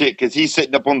cool as shit because he's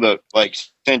sitting up on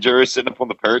Sanjuro's sitting up on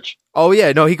the perch. Oh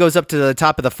yeah, no, he goes up to the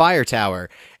top of the fire tower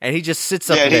and he just sits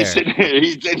up there. He's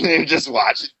sitting there just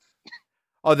watching.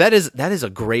 Oh, that is a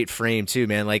great frame too,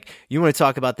 man. Like you want to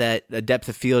talk about that depth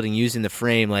of field and using the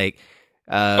frame. Like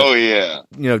Oh yeah.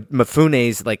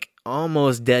 Mifune's like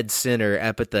almost dead center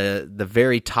up at the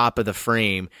very top of the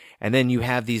frame, and then you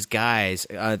have these guys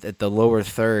at the lower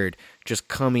third just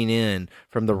coming in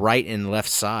from the right and left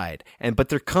side, but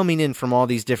they're coming in from all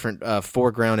these different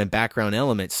foreground and background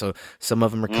elements. So some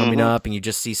of them are coming up, and you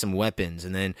just see some weapons,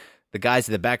 and then the guys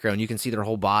in the background, you can see their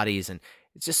whole bodies, and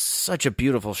it's just such a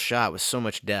beautiful shot with so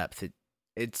much depth.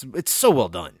 It's so well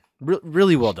done,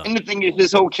 really well done. And the thing is,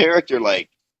 his whole character, like,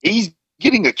 he's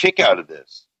getting a kick out of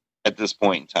this at this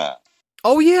point in time.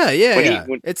 Oh yeah.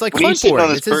 It's like fun for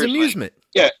him. It's his amusement.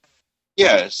 Like,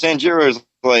 yeah. Sanjiro is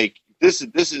like, this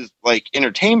is like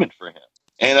entertainment for him,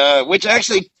 and which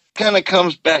actually kind of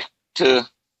comes back to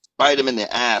bite him in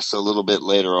the ass a little bit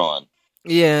later on.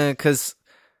 Yeah, because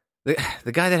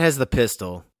the guy that has the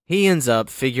pistol, he ends up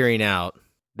figuring out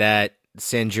that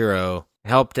Sanjiro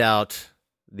helped out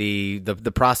the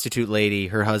prostitute lady,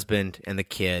 her husband, and the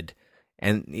kid,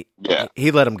 and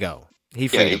he let him go. He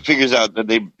figures out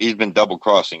that he's been double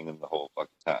crossing them the whole fucking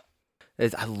time.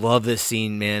 I love this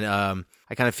scene, man.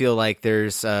 I kind of feel like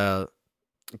there's Quentin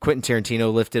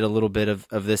Tarantino lifted a little bit of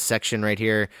this section right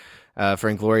here for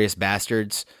Inglourious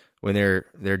Bastards when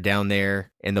they're down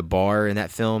there in the bar in that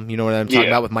film. You know what I'm talking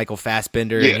about with Michael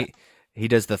Fassbender? Yeah. And he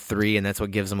does the 3, and that's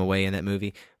what gives him away in that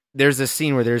movie. There's a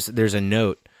scene where there's a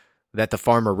note that the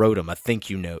farmer wrote him, a thank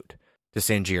you note to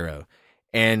Sanjiro,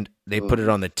 and they put it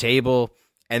on the table.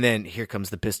 And then here comes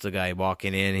the pistol guy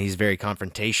walking in, and he's very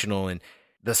confrontational. And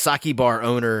the sake bar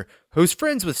owner, who's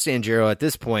friends with Sanjiro at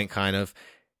this point, kind of,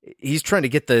 he's trying to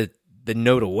get the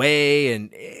note away, and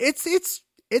it's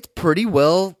pretty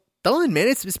well done, man.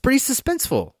 It's pretty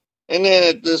suspenseful. And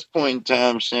then at this point in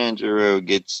time, Sanjiro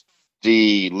gets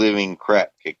the living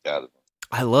crap kicked out of him.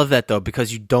 I love that though,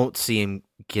 because you don't see him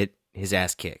get his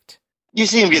ass kicked. You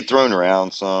see him get thrown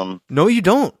around some. No, you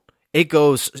don't. It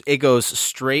goes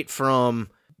straight from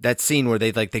that scene where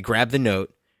they grab the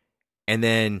note, and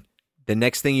then the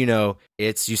next thing you know,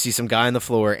 you see some guy on the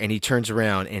floor, and he turns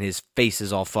around, and his face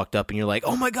is all fucked up, and you're like,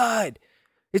 oh my god,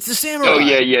 it's the samurai. Oh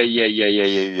yeah,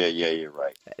 you're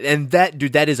right. And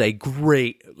that is a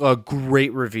great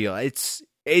reveal. It's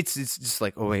just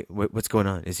like, oh wait, what's going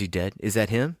on? Is he dead? Is that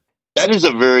him? That is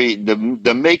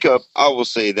the makeup. I will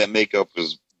say that makeup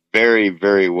was very,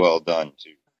 very well done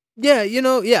too. Yeah,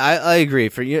 I agree.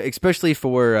 Especially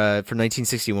for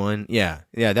 1961. Yeah,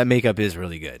 that makeup is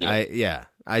really good. Yeah.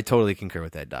 I totally concur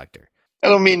with that, Doctor. I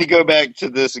don't mean to go back to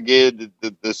this again,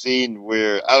 the scene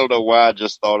where, I don't know why I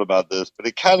just thought about this, but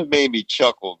it kind of made me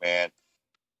chuckle, man.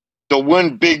 The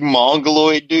one big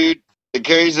mongoloid dude that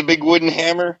carries a big wooden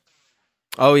hammer.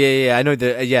 Oh yeah, I know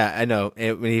I know.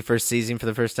 When he first sees him for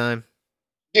the first time.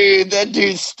 Dude, that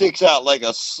dude sticks out like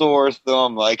a sore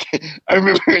thumb. Like, I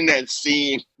remember in that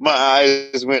scene, my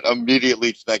eyes went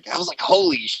immediately to that guy. I was like,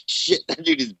 holy shit, that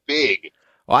dude is big.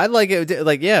 Well, I like it.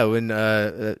 Like, yeah, when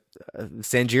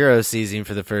Sanjiro sees him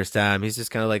for the first time, he's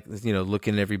just kind of like,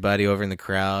 looking at everybody over in the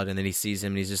crowd, and then he sees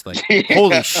him, and he's just like,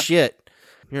 holy shit,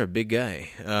 you're a big guy.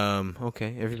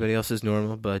 Okay, everybody else is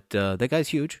normal, but that guy's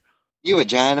huge. You a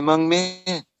giant among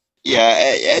men.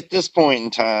 Yeah, at this point in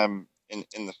time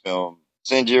in the film,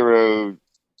 Sanjiro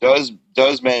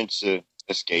does manage to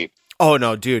escape. Oh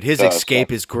no, dude, his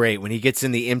escape is great when he gets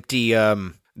in the empty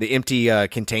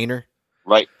container.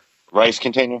 Right, rice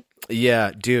container.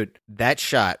 Yeah, dude, that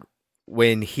shot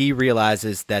when he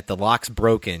realizes that the lock's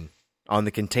broken on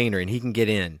the container and he can get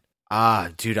in. Ah,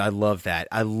 dude, I love that.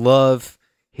 I love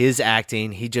his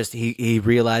acting. He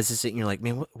realizes it, and you're like,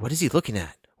 man, what is he looking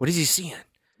at? What is he seeing?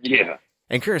 Yeah.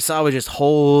 And Kurosawa just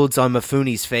holds on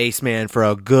Mifune's face, man, for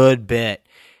a good bit.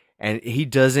 And he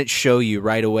doesn't show you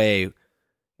right away.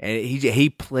 And he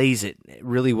plays it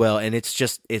really well. And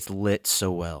it's lit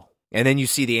so well. And then you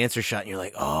see the answer shot, and you're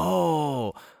like,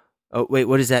 oh, wait,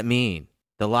 what does that mean?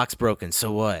 The lock's broken,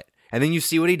 so what? And then you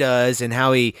see what he does and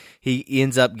how he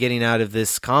ends up getting out of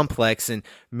this complex. And,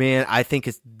 man, I think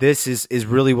this is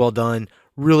really well done,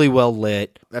 really well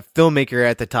lit. A filmmaker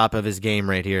at the top of his game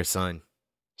right here, son.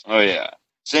 Oh, yeah.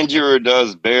 Sanjiro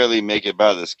does barely make it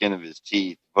by the skin of his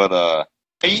teeth, but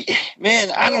man,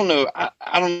 I don't know.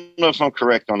 I don't know if I'm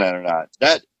correct on that or not.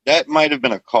 That might have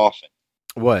been a coffin.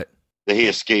 What? That he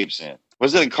escapes in.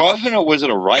 Was it a coffin or was it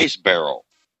a rice barrel?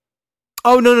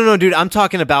 Oh no, dude! I'm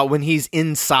talking about when he's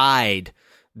inside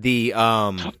the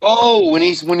Oh, when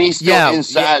he's still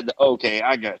inside. Yeah. Okay,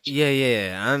 I got you.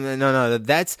 Yeah. No.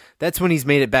 That's when he's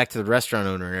made it back to the restaurant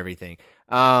owner and everything.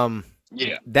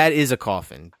 Yeah, that is a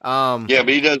coffin. Yeah, but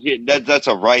he does get that. That's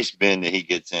a rice bin that he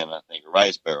gets in. I think a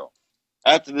rice barrel.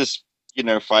 After this,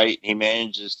 fight, he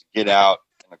manages to get out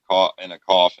in a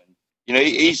coffin.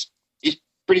 He's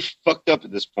pretty fucked up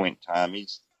at this point in time.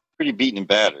 He's pretty beaten and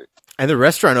battered. And the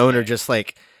restaurant owner just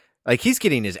like he's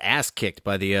getting his ass kicked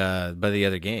by the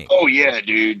other gang. Oh yeah,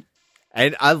 dude.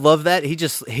 And I love that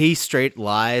he straight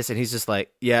lies, and he's just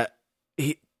like, yeah,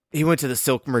 he went to the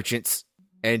silk merchants,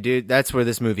 and dude, that's where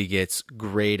this movie gets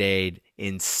grade A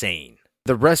insane.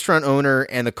 The restaurant owner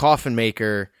and the coffin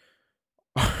maker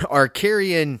are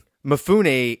carrying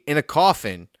Mifune in a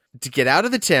coffin to get out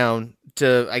of the town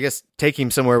to, I guess, take him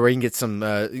somewhere where he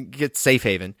can get safe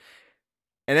haven.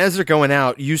 And as they're going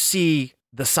out, you see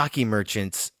the sake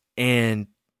merchants, and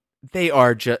they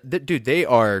are they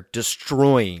are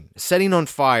destroying, setting on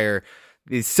fire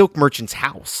the silk merchant's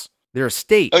house, their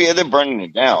estate. Oh yeah, they're burning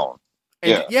it down.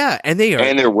 And they are,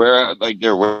 and their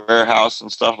warehouse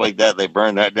and stuff like that. They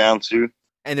burn that down too.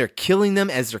 And they're killing them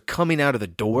as they're coming out of the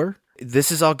door.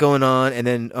 This is all going on, and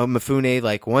then Mifune,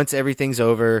 like, once everything's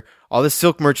over, all the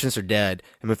silk merchants are dead,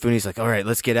 and Mifune's like, all right,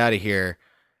 let's get out of here.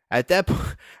 At that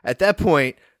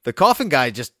point, the coffin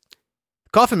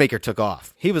maker took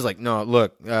off. He was like, no,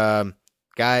 look, guys.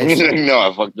 No,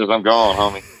 I fucked this. I'm gone,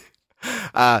 homie.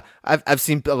 I've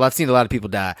seen a lot of people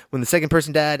die. When the second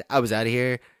person died, I was out of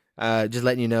here. Just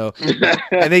letting you know.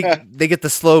 And they get the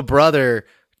slow brother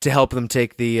to help them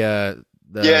take to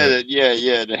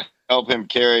help him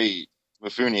carry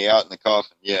Mifune out in the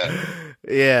coffin. Yeah.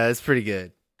 Yeah, it's pretty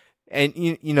good. And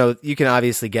you know, you can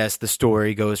obviously guess the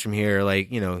story goes from here. Like,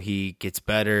 you know, he gets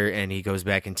better and he goes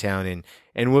back in town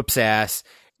and whoops ass.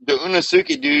 The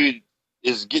Unosuke dude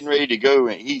is getting ready to go,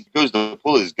 and he goes to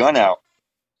pull his gun out,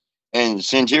 and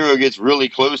Sanjiro gets really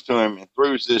close to him and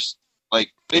throws this,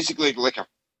 like, basically like a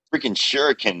freaking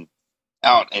shuriken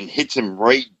out and hits him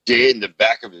right dead in the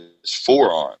back of his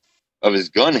forearm of his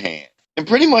gun hand. And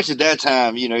pretty much at that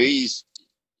time, you know,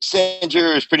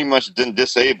 Sanjiro has pretty much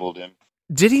disabled him.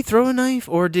 Did he throw a knife,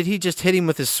 or did he just hit him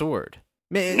with his sword?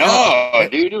 Dude,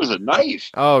 it was a knife.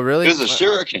 Oh, really? It was a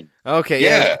shuriken. Okay,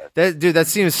 yeah. That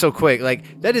seems so quick.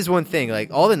 Like, that is one thing.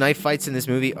 Like, all the knife fights in this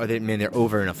movie they're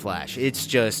over in a flash. It's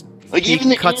just, like,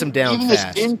 he cuts them down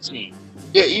fast.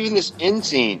 Even this end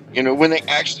scene, you know, when they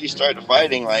actually started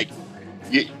fighting, like,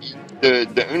 the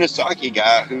Unosaki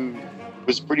guy, who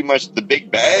was pretty much the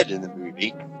big bad in the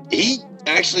movie, he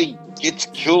actually gets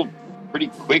killed pretty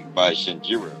quick by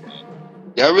Shinjiro.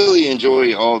 Yeah, I really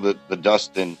enjoy all the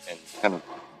dust and kind of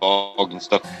fog and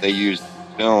stuff that they used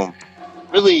in film.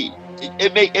 Really,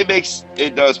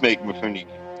 it does make Mifune,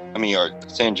 or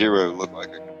Sanjiro, look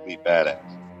like a complete badass.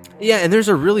 Yeah, and there's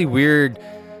a really weird,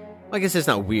 I guess it's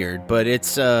not weird, but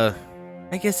it's I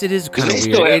guess it is kind of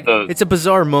weird. It's a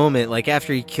bizarre moment, like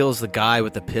after he kills the guy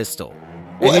with the pistol.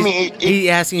 Well, he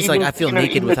asks, he's like, I feel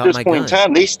naked without my gun. At this point in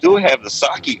time, they still have the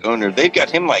sake owner. They've got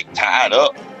him, like, tied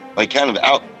up, like, kind of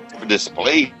out for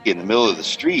display in the middle of the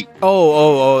street.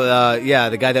 Yeah,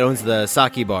 the guy that owns the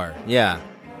sake bar. Yeah.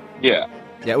 Yeah.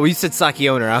 Yeah, well, you said sake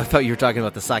owner. I thought you were talking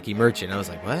about the sake merchant. I was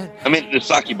like, what? I mean, the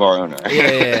sake bar owner.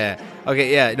 Yeah.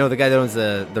 Okay, yeah. No, the guy that owns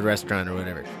the restaurant or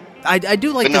whatever. I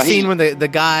do like the scene when the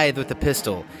guy with the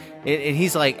pistol, and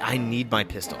he's like, I need my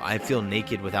pistol. I feel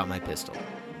naked without my pistol.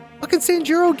 Fucking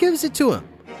Sanjiro gives it to him.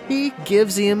 He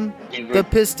gives him the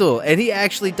pistol, and he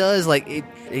actually does, like,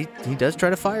 he does try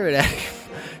to fire it at him.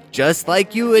 Just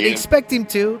like you would expect him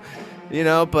to, you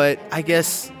know, but I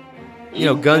guess, you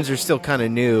know, guns are still kind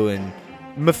of new, and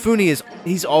Mifune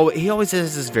he always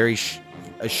has this very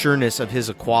assureness of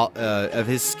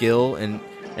his skill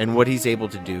and what he's able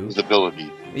to do. His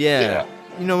ability. Yeah.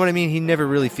 You know what I mean? He never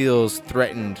really feels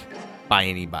threatened by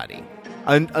anybody.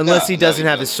 Unless he doesn't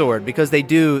have his sword, because they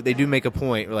do make a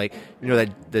point, like, you know,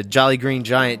 that the Jolly Green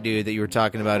Giant dude that you were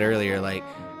talking about earlier, like,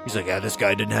 he's like, yeah, this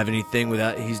guy didn't have anything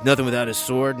he's nothing without his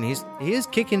sword, and he is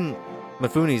kicking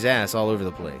Mifune's ass all over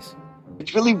the place.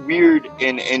 It's really weird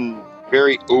and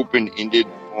very open-ended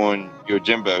on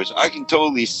Yojimbo, so I can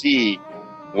totally see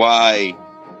why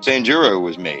Sanjuro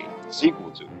was made, the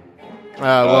sequel to it.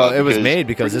 It was made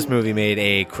because this movie made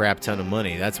a crap ton of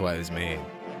money. That's why it was made.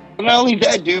 Not only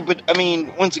that, dude, but I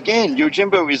mean, once again,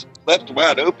 Yojimbo is left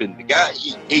wide open. The guy,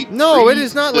 no, it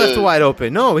is not left wide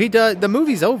open. No, he does. The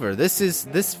movie's over. This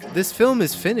film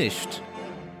is finished.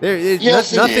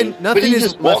 Nothing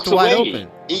is left wide open.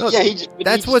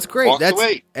 That's what's great.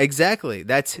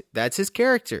 That's his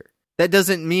character. That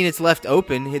doesn't mean it's left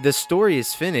open. The story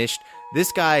is finished.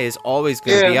 This guy is always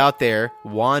going to be out there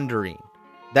wandering.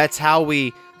 That's how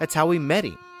we met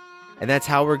him. And that's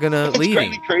how we're going to leave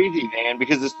him. It's crazy, man,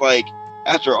 because it's like,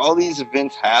 after all these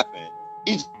events happen,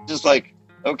 he's just like,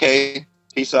 okay,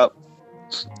 peace out.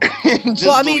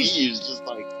 Leaves, just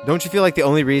like... Don't you feel like the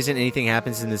only reason anything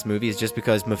happens in this movie is just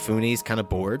because Mifune's kind of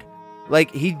bored? Like,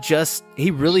 he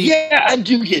really... Yeah, I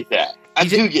do get that. I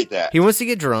do get that. He wants to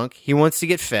get drunk, he wants to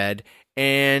get fed,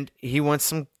 and he wants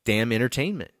some damn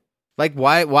entertainment. Like,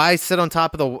 why sit on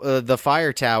top of the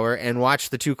fire tower and watch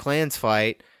the two clans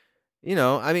fight? You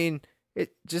know, I mean,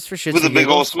 it just for shits with a and big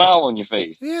old giggles. smile on your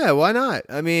face. Yeah, why not?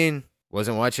 I mean,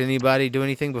 wasn't watching anybody do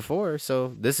anything before,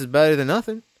 so this is better than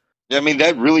nothing. I mean,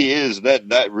 that really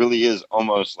is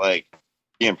almost like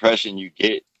the impression you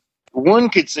get. One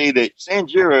could say that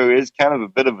Sanjiro is kind of a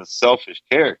bit of a selfish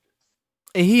character.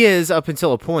 He is up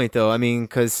until a point, though. I mean,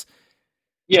 because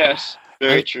yes,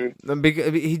 very true.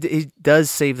 He does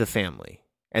save the family,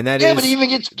 and that but he even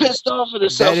gets pissed off at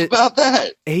himself about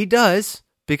that. He does,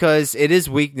 because it is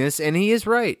weakness, and he is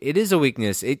right. It is a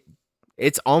weakness.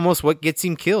 It's almost what gets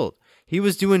him killed. He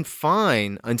was doing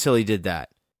fine until he did that.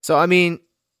 So, I mean,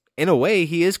 in a way,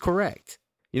 he is correct.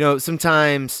 You know,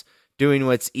 sometimes doing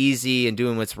what's easy and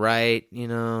doing what's right, you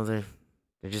know, they're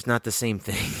just not the same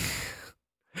thing.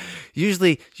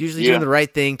 Usually doing the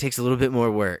right thing takes a little bit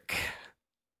more work.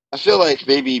 I feel like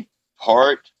maybe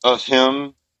part of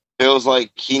him feels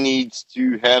like he needs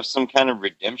to have some kind of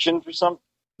redemption for something.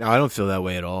 No, I don't feel that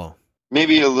way at all.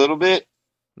 Maybe a little bit.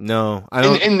 No, I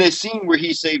don't. In the scene where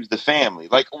he saves the family,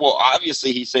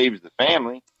 obviously he saves the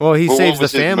family. Well, he saves the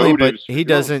family, but he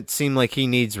doesn't seem like he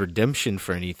needs redemption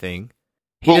for anything.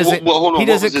 He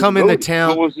doesn't come into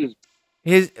town. What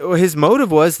was his motive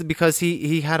was because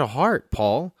he had a heart,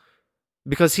 Paul.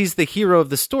 Because he's the hero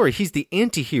of the story. He's the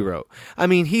anti-hero. I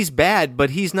mean, he's bad, but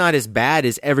he's not as bad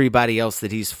as everybody else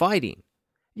that he's fighting.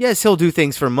 Yes, he'll do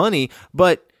things for money,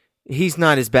 but he's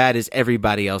not as bad as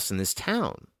everybody else in this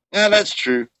town. Yeah, that's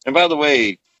true. And by the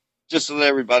way, just to let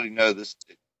everybody know, this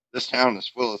town is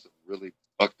full of some really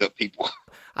fucked up people.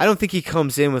 I don't think he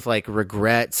comes in with like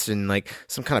regrets and like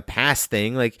some kind of past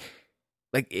thing. Like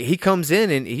he comes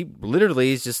in and he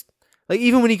literally is just like,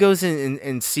 even when he goes in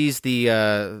and sees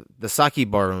the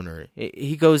sake bar owner,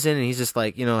 he goes in and he's just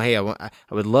like, you know, hey, I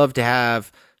would love to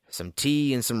have some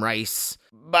tea and some rice.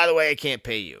 By the way, I can't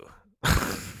pay you.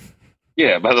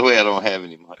 Yeah, by the way, I don't have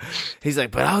any money. He's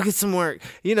like, but I'll get some work.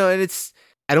 You know, and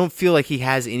I don't feel like he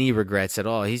has any regrets at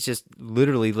all. He's just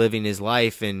literally living his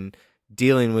life and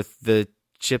dealing with the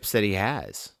chips that he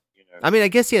has. You know, I mean, I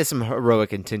guess he has some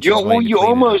heroic intentions. You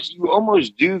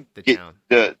almost do get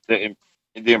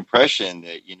the impression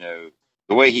that, you know,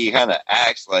 the way he kind of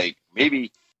acts, like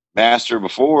maybe master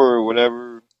before or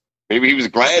whatever, maybe he was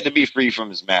glad to be free from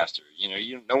his master. You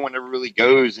know, no one ever really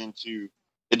goes into.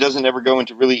 It doesn't ever go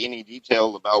into really any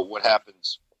detail about what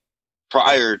happens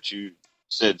prior to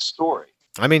said story.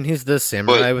 I mean, he's the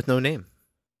samurai with no name.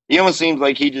 He almost seems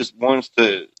like he just wants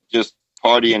to just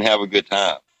party and have a good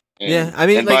time. Yeah, I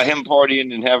mean, and by him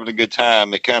partying and having a good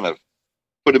time, it kind of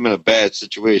put him in a bad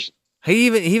situation. He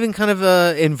even kind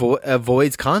of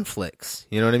avoids conflicts.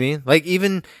 You know what I mean? Like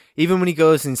even when he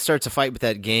goes and starts a fight with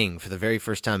that gang for the very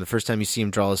first time, the first time you see him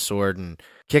draw his sword and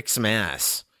kick some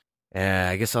ass.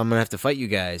 I guess I'm going to have to fight you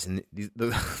guys. And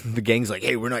the gang's like,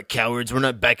 hey, we're not cowards. We're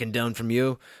not backing down from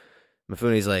you.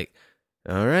 Mifune's like,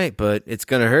 all right, but it's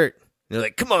going to hurt. And they're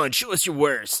like, come on, show us your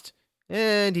worst.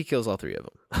 And he kills all three of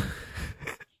them.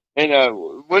 And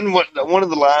one of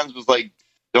the lines was like,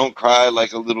 don't cry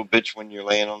like a little bitch when you're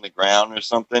laying on the ground or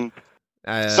something.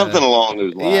 Something along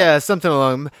those lines. Yeah, something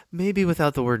along, maybe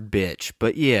without the word bitch,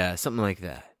 but yeah, something like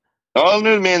that. Oh,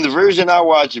 no, man, the version I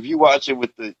watch, if you watch it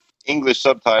with the English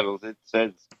subtitles, it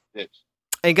says bitch.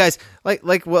 And guys,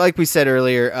 like we said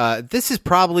earlier, this is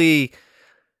probably,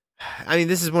 I mean,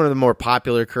 this is one of the more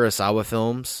popular Kurosawa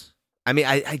films. I mean,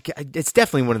 it's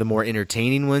definitely one of the more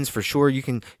entertaining ones for sure. You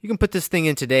can put this thing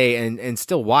in today and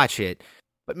still watch it.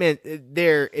 But man,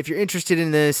 if you're interested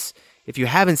in this, if you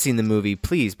haven't seen the movie,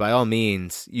 please, by all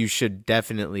means, you should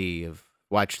definitely have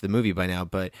watched the movie by now.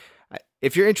 But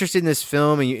if you're interested in this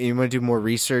film and you want to do more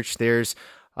research, there's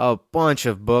a bunch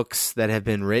of books that have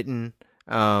been written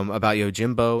about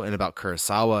Yojimbo and about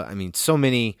Kurosawa. I mean, so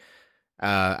many,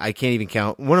 I can't even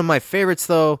count. One of my favorites,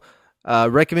 though,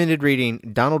 recommended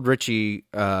reading, Donald Ritchie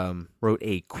wrote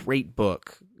a great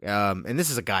book. And this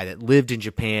is a guy that lived in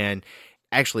Japan,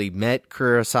 actually met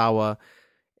Kurosawa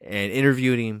and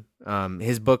interviewed him.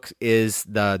 His book is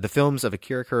the Films of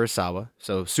Akira Kurosawa.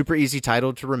 So super easy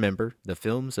title to remember, The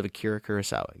Films of Akira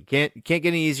Kurosawa. You can't get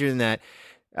any easier than that.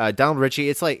 Donald Ritchie,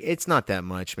 it's not that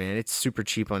much, man. It's super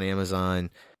cheap on Amazon.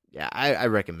 Yeah, I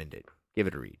recommend it. Give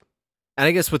it a read. And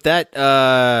I guess with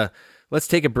that, let's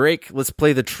take a break. Let's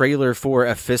play the trailer for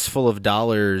A Fistful of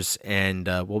Dollars, and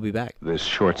we'll be back. This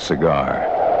short cigar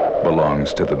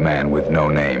belongs to the man with no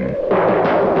name.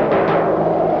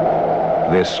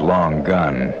 This long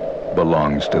gun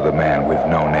belongs to the man with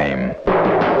no name.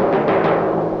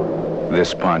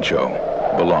 This poncho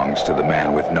belongs to the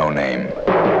man with no name.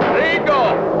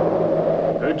 Rico!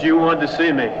 Heard you wanted to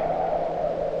see me.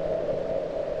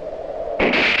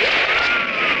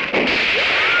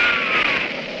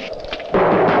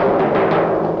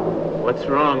 What's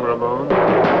wrong, Ramon?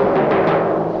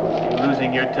 You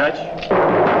losing your touch?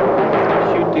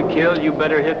 Shoot to kill, you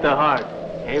better hit the heart.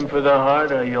 Aim for the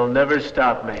heart or you'll never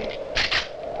stop me.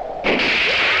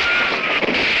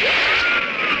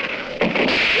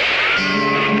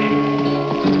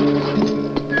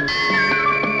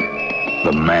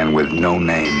 The man with no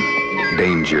name.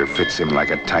 Danger fits him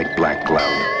like a tight black glove.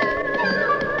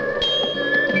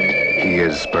 He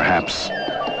is perhaps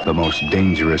the most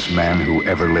dangerous man who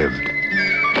ever lived.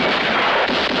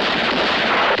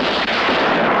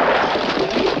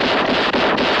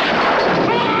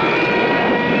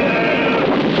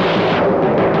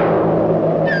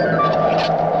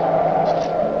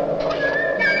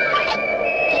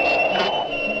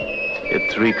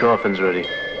 Get 3 coffins ready.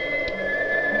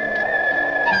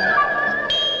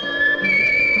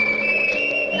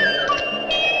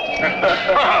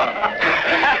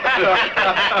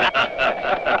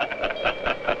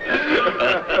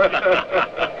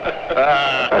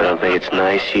 I don't think it's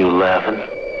nice, you laughing.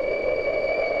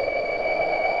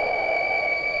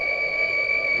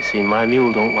 You see, my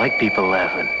mule don't like people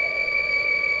laughing.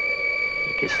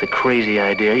 He gets the crazy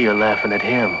idea you're laughing at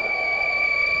him.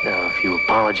 Now, if you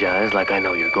apologize like I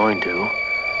know you're going to,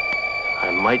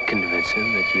 I might convince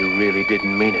him that you really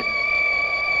didn't mean it.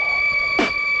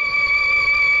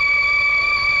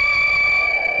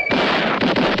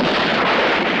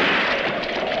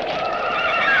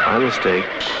 My mistake.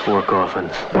 4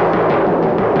 coffins.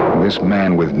 This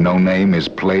man with no name is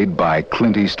played by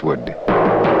Clint Eastwood.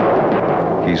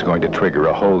 He's going to trigger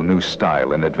a whole new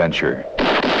style in adventure.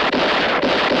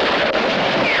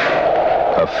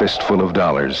 A Fistful of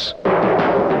Dollars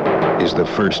is the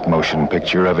first motion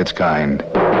picture of its kind.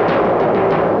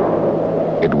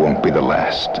 It won't be the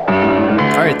last.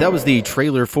 All right, that was the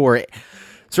trailer for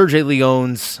Sergio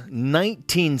Leone's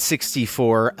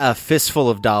 1964 A Fistful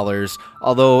of Dollars.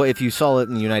 Although, if you saw it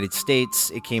in the United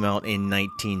States, it came out in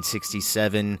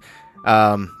 1967.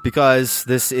 Because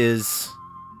this is,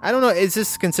 I don't know, is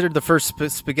this considered the first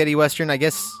spaghetti western? I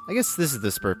guess this is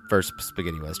the first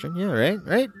spaghetti western. Yeah,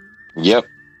 right? Yep.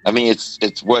 I mean,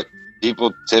 it's what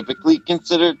people typically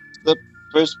consider the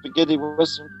first spaghetti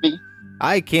western to be.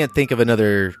 I can't think of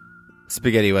another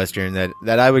spaghetti western that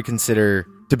I would consider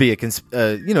to be a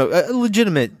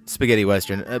legitimate spaghetti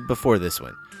western before this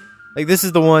one. Like, this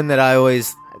is the one that I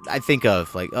think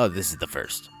of, like, oh, this is the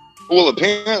first. Well,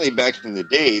 apparently back in the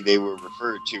day, they were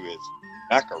referred to as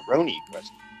macaroni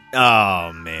western.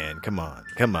 Oh, man, come on.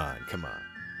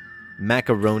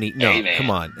 Macaroni, no, hey, come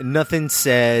on. Nothing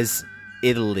says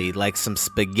Italy like some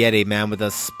spaghetti, man, with a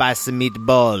spicy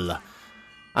meatball.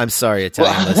 I'm sorry,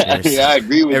 Italian listeners. Yeah, I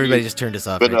agree with Everybody you. just turned us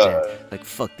off But, right there. Like,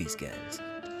 fuck these guys.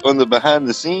 On the behind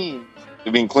the scenes, I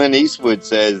mean, Clint Eastwood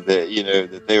says that,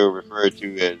 that they were referred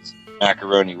to as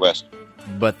macaroni western.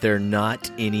 But they're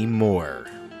not anymore.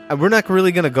 We're not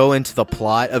really going to go into the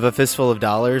plot of A Fistful of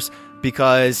Dollars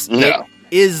because it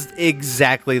is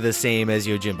exactly the same as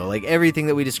Yojimbo. Like, everything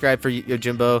that we described for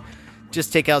Yojimbo,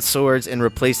 just take out swords and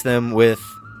replace them with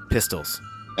pistols.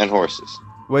 And horses.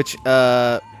 Which,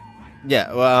 doesn't he...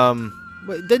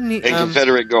 And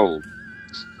Confederate gold.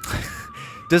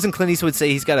 Doesn't Clint Eastwood say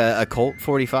he's got a Colt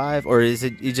 45? Or is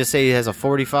it you just say he has a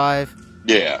 45?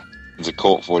 Yeah, it's a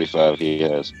Colt 45 he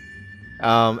has.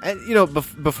 And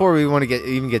before we want to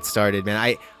even get started, man,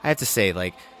 I have to say,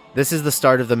 like, this is the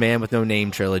start of the Man with No Name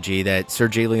trilogy that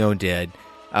Sergio Leone did.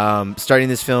 Starting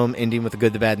this film, ending with The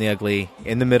Good, the Bad, and the Ugly.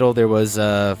 In the middle, there was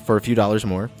For a Few Dollars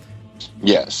More.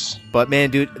 Yes. But man,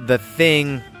 dude, the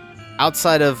thing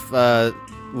outside of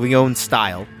Leone's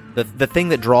style, the thing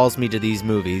that draws me to these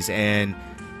movies and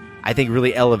I think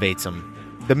really elevates them,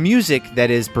 the music that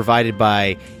is provided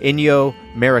by Ennio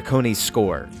Morricone's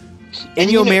score.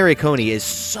 Ennio Morricone is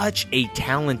such a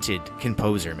talented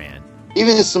composer, man.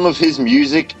 Even some of his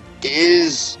music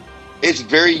it's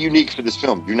very unique for this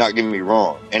film. Do not get me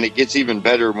wrong. And it gets even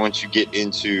better once you get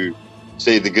into,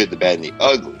 say, The Good, the Bad, and the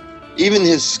Ugly. Even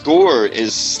his score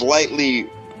is slightly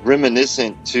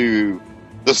reminiscent to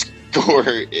the score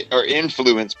or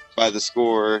influenced by the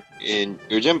score in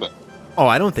Yojimbo. Oh,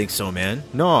 I don't think so, man.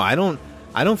 No, I don't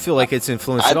feel like it's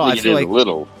influenced at all. I feel like a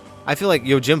little. I feel like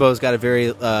Yojimbo's got a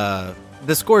very the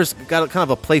score's got kind of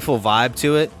a playful vibe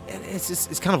to it, and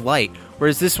it's kind of light.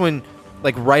 Whereas this one,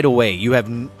 like, right away, you're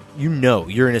in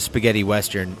a spaghetti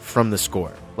western from the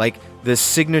score. Like, the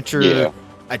signature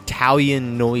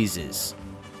Italian noises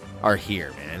are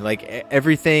here, man. Like,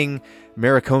 everything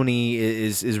Morricone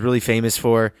is really famous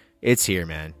for, it's here,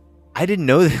 man. I didn't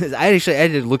know this. I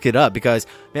had to look it up because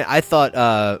man, I thought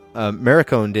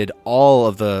Morricone did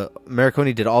all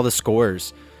the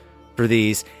scores for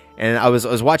these, and I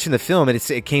was watching the film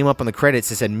and it came up on the credits.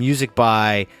 It said music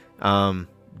by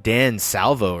Dan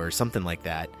Salvo or something like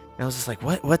that. And I was just like,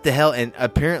 what the hell? And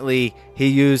apparently he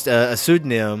used a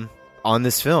pseudonym on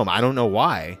this film. I don't know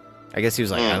why. I guess he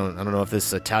was like, I don't know if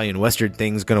this Italian Western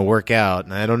thing's gonna work out.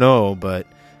 And I don't know, but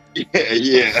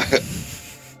yeah.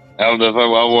 I don't know if I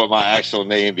want my actual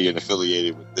name being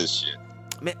affiliated with this shit.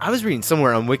 Man, I was reading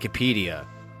somewhere on Wikipedia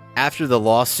after the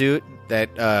lawsuit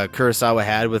that Kurosawa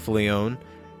had with Leone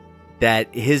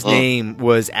that his name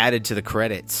was added to the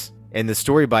credits in the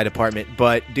story by department.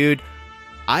 But dude,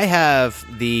 I have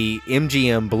the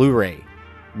MGM Blu-ray,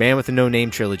 Man with a No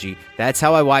Name trilogy. That's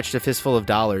how I watched A Fistful of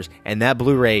Dollars, and that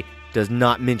Blu-ray does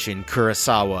not mention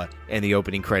Kurosawa in the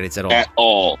opening credits at all. At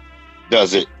all,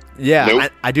 does it? Yeah,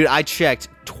 nope. I checked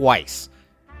twice,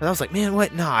 and I was like, man,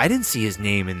 what? No, I didn't see his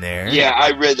name in there. Yeah,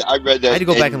 I read that. I had to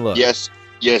go back and look. Yes,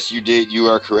 you did. You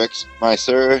are correct, my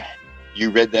sir. You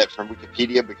read that from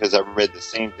Wikipedia because I read the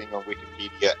same thing on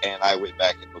Wikipedia, and I went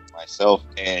back and looked myself,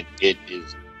 and it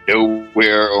is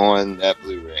nowhere on that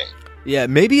Blu-ray. Yeah,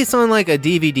 maybe it's on like a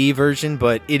DVD version,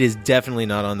 but it is definitely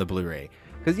not on the Blu-ray.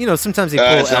 Because, sometimes they pull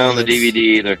it's not on the DVD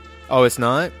either. Oh, it's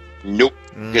not? Nope.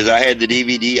 Because I had the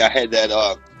DVD. I had that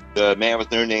the Man with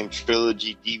No Name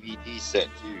trilogy DVD set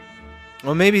too.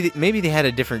 Well, maybe they had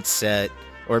a different set,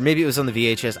 or maybe it was on the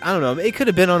VHS. I don't know. It could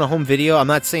have been on a home video. I'm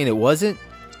not saying it wasn't.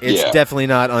 It's definitely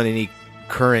not on any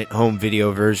current home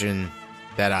video version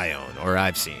that I own or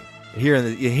I've seen here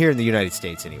in the United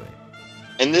States anyway.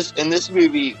 In this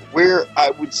movie, where I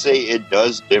would say it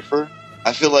does differ,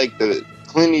 I feel like the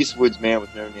Clint Eastwood's Man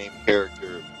with No Name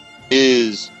character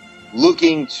is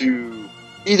looking to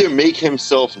either make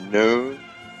himself known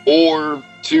or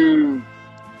to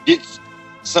get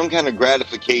some kind of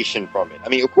gratification from it. I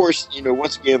mean, of course,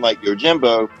 once again, like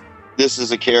Yojimbo, this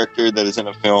is a character that is in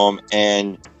a film,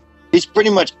 and he's pretty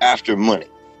much after money.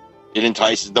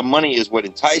 The money is what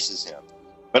entices him.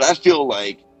 But I feel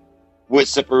like what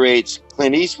separates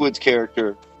Clint Eastwood's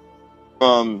character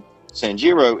from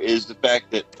Sanjiro is the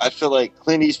fact that I feel like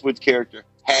Clint Eastwood's character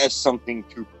has something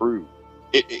to prove.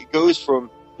 It goes from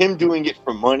him doing it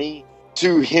for money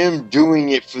to him doing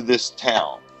it for this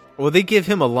town. Well, they give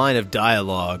him a line of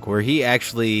dialogue where he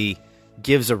actually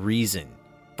gives a reason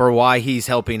for why he's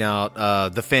helping out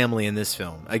the family in this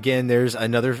film. Again, there's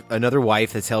another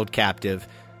wife that's held captive.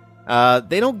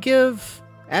 They don't give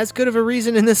as good of a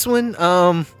reason in this one.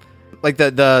 Like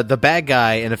the bad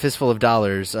guy in A Fistful of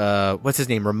Dollars. What's his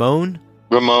name? Ramon?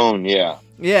 Ramon, yeah.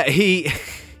 Yeah, he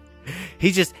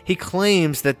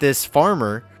claims that this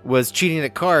farmer was cheating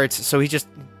at cards, so he just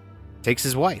takes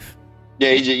his wife.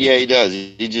 Yeah, he does.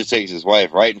 He just takes his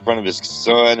wife right in front of his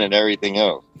son and everything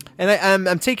else. And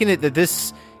I'm taking it that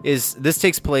this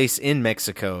takes place in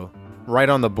Mexico, right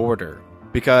on the border,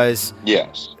 because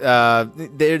yes,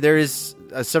 there is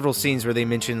several scenes where they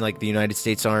mention like the United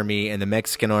States Army and the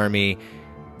Mexican Army.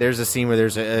 There's a scene where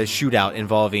there's a shootout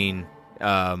involving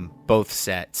both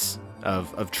sets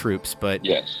of troops, but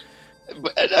yes,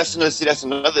 but that's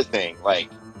another thing. Like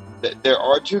there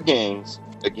are two gangs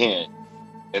again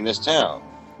in this town.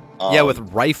 Yeah, with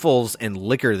rifles and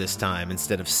liquor this time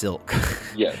instead of silk.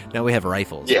 Yeah. Now we have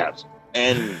rifles. Yes.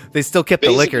 And they still kept the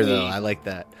liquor, though. I like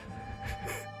that.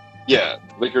 Yeah,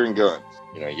 liquor and guns.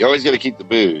 You always got to keep the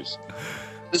booze.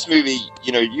 This movie,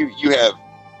 you have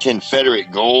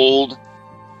Confederate gold.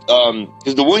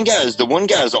 Because the one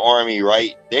guy's army,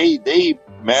 right? They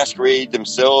masquerade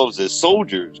themselves as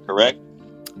soldiers, correct?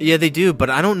 Yeah, they do, but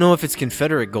I don't know if it's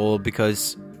Confederate gold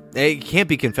because it can't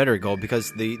be Confederate gold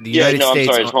because the United States. I'm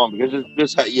sorry, it's wrong because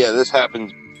this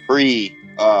happens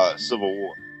pre-Civil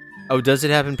War. Oh, does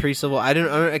it happen pre-Civil? I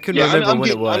couldn't remember when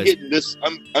it was.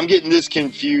 I'm getting this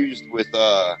confused with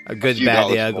A Good,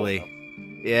 Bad, the Ugly.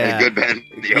 Yeah, A Good, Bad,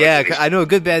 the Ugly. Yeah, I know A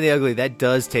Good, Bad, the Ugly. That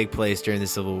does take place during the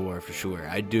Civil War for sure.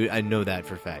 I know that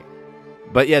for a fact.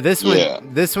 But yeah, this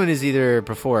one is either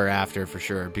before or after for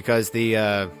sure because the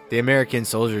American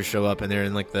soldiers show up and they're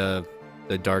in like the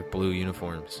dark blue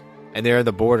uniforms and they're at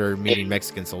the border meeting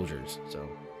Mexican soldiers. So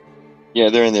yeah,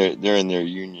 they're in their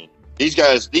union. These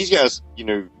guys,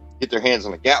 get their hands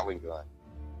on a Gatling gun.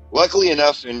 Luckily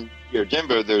enough, in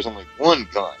Yojimbo, there's only one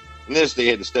gun. In this, they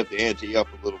had to step the ante up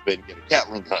a little bit and get a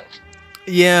Gatling gun.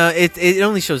 Yeah, it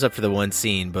only shows up for the one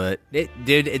scene, but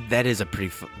that is a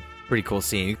pretty cool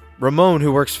scene. Ramon,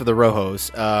 who works for the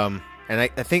Rojos, and I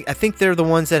think they're the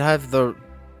ones that have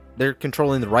they're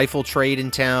controlling the rifle trade in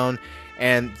town,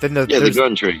 and then the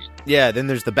gun trade. Yeah, then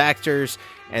there's the Baxters,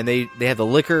 and they have the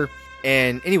liquor.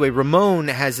 And anyway, Ramon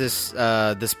has this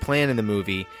this plan in the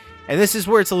movie, and this is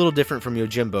where it's a little different from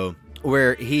Yojimbo,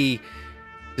 where he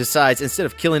decides, instead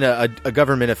of killing a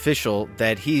government official,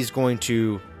 that he's going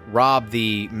to rob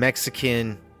the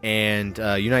Mexican and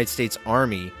United States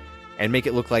Army and make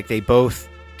it look like they both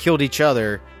killed each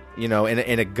other, in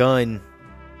a gun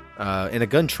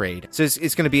trade. So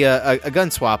it's going to be a gun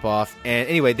swap off. And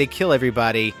anyway, they kill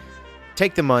everybody,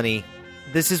 take the money.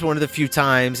 This is one of the few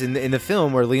times in the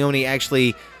film where Leone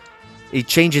actually he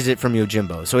changes it from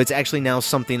Yojimbo. So it's actually now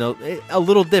something a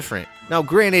little different. Now,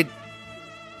 granted,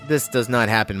 this does not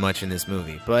happen much in this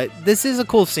movie, but this is a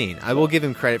cool scene. I will give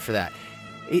him credit for that.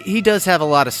 He does have a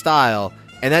lot of style,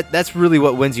 and that's really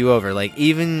what wins you over. Like,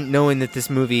 even knowing that this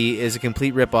movie is a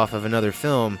complete ripoff of another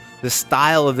film, the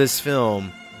style of this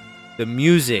film, the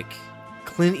music,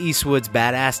 Clint Eastwood's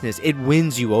badassness, it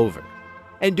wins you over.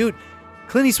 And dude,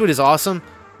 Clint Eastwood is awesome.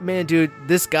 Man, dude,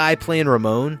 this guy playing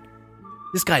Ramon,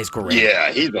 this guy's great.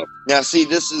 Yeah, now see,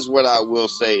 this is what I will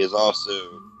say is also...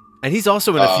 And he's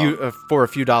also in for a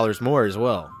few dollars more as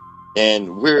well.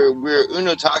 And where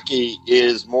Unotake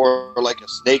is more like a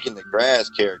snake in the grass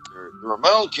character, the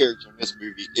Ramon character in this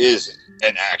movie is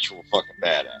an actual fucking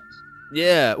badass.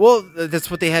 Yeah, well,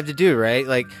 that's what they have to do, right?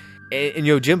 Like, in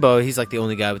Yojimbo, he's like the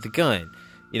only guy with the gun.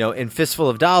 In Fistful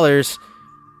of Dollars,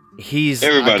 he's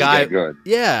everybody's a guy. got a gun.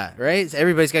 Yeah, right?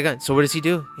 Everybody's got a gun. So what does he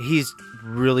do? He's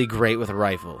really great with a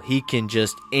rifle. He can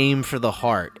just aim for the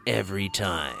heart every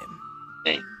time.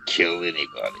 And kill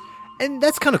anybody. And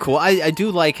that's kind of cool. I do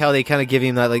like how they kind of give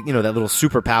him that, like, that little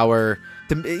superpower.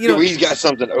 He's got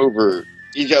something over.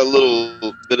 He's got a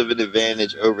little bit of an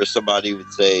advantage over somebody with,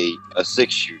 say, a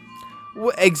 6-shooter.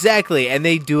 Well, exactly, and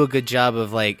they do a good job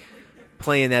of like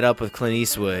playing that up with Clint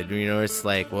Eastwood. It's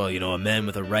like, well, a man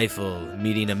with a rifle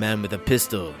meeting a man with a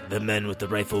pistol. The man with the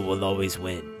rifle will always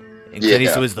win. And Clint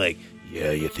Eastwood's like,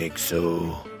 yeah, you think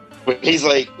so? But he's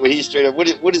like, when he's straight up,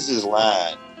 what is his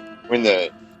line when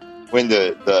the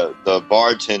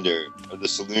bartender of the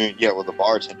saloon, the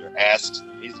bartender asks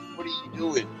him, he's, what are you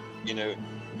doing?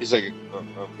 He's like,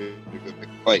 I'm going to go pick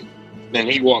a fight. Then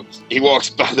he walks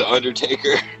by the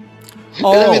Undertaker.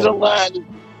 Oh, and I mean,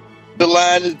 the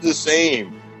line is the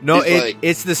same. No,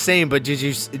 it's the same. But did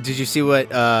you see what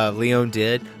Leone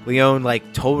did? Leone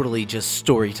totally just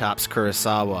story tops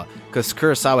Kurosawa, because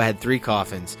Kurosawa had 3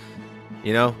 coffins.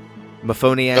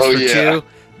 Mafone asked for 2,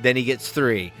 then he gets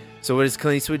 3. So what does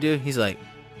Clint Eastwood do? He's like,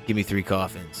 give me 3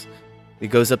 coffins. He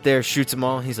goes up there, shoots them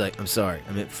all. He's like, I'm sorry,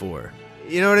 I meant 4.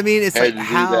 You know what I mean? It's like,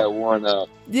 how that one up.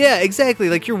 Yeah, exactly.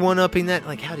 Like, you're one-upping that.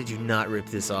 Like, how did you not rip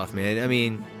this off, man? I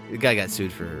mean, the guy got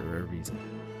sued for a reason.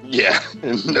 Yeah,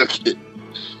 no kidding.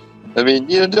 I mean,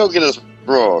 don't get us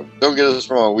wrong. Don't get us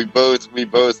wrong. We both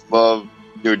love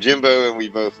Yojimbo, and we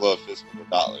both love Fistful of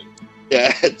Dollars.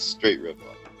 Yeah, it's straight rip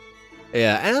off.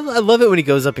 Yeah, and I love it when he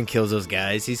goes up and kills those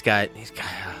guys. He's got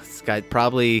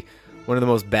probably one of the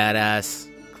most badass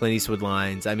Clint Eastwood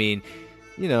lines. I mean,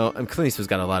 Clint Eastwood's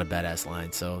got a lot of badass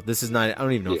lines, so this is not, I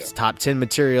don't even know if it's top 10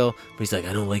 material, but he's like,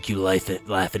 I don't like you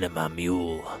laughing at my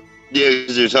mule. Yeah,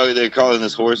 they're calling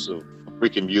this horse a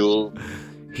freaking mule.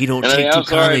 He don't take too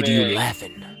kindly to you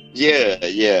laughing.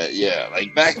 Yeah.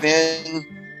 Like, back then,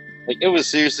 it was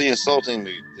seriously insulting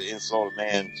to insult a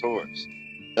man's horse.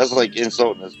 That's like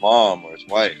insulting his mom or his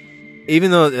wife.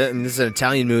 Even though this is an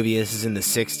Italian movie, this is in the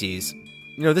 60s.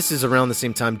 This is around the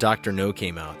same time Dr. No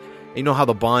came out. You know how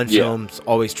the Bond films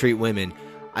always treat women.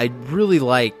 I really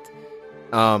liked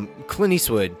Clint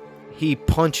Eastwood. He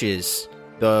punches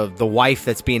the wife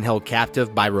that's being held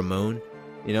captive by Ramon.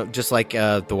 Just like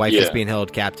the wife that's being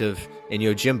held captive in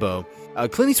Yojimbo.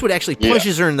 Clint Eastwood actually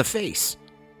punches her in the face.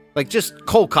 Like, just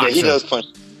cold cocks her. Yeah, he does punch.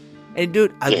 And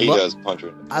dude, he does punch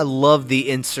her. I love the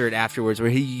insert afterwards where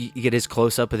you get his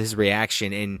close up of his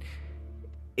reaction, and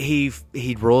he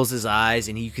rolls his eyes,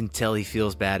 and you can tell he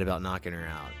feels bad about knocking her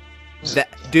out.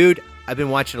 Dude, I've been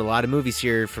watching a lot of movies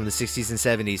here from the 60s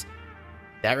and 70s.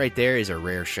 That right there is a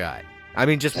rare shot. I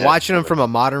mean, just watching them from a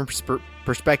modern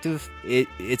perspective,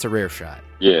 it's a rare shot.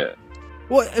 Yeah.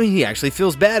 Well, I mean, he actually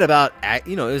feels bad about, it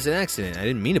was an accident. I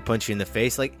didn't mean to punch you in the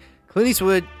face. Like, Clint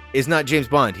Eastwood is not James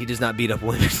Bond. He does not beat up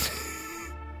women.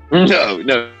 No,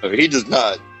 he does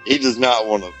not. He does not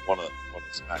want to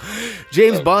smack.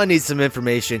 James Bond needs some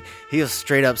information. He'll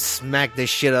straight up smack the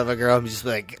shit out of a girl. I'm just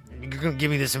like, you're gonna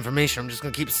give me this information. I'm just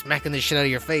gonna keep smacking this shit out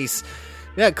of your face.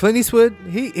 Yeah, Clint Eastwood,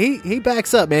 he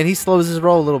backs up, man. He slows his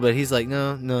roll a little bit. He's like,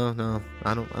 no,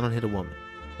 I don't hit a woman.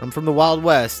 I'm from the Wild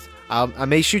West. I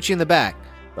may shoot you in the back,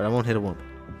 but I won't hit a woman.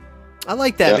 I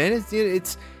like that, man.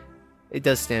 It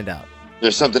does stand out.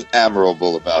 There's something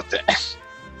admirable about that.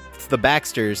 It's the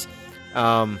Baxters.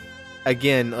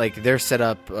 again, like they're set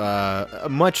up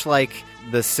much like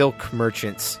the silk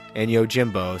merchants and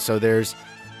Yojimbo. So there's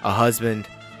a husband,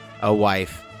 a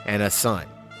wife, and a son.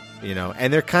 You know,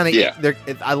 and they're kind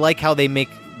of I like how they make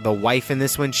the wife in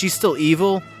this one. She's still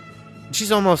evil.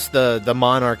 She's almost the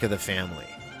monarch of the family.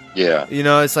 Yeah. You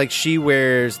know, it's like she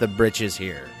wears the britches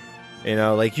here. You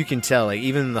know, like you can tell, like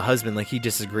even the husband, like he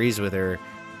disagrees with her.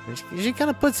 She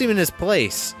kind of puts him in his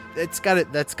place. That's got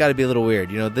to be a little weird.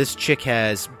 You know, this chick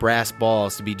has brass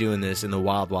balls to be doing this in the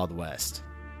Wild Wild West.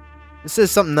 This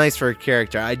is something nice for her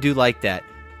character. I do like that.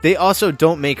 They also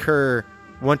don't make her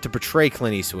want to portray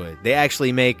Clint Eastwood. They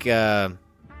actually make the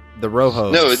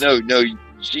Rojos. No.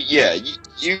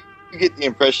 You get the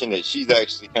impression that she's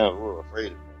actually kind of a little afraid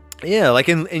of him. Yeah, like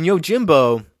in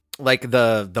Yojimbo, like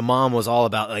the mom was all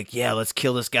about like, yeah, let's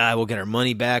kill this guy. We'll get our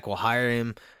money back. We'll hire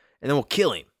him, and then we'll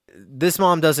kill him. This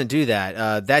mom doesn't do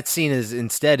that. That scene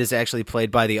is actually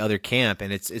played by the other camp,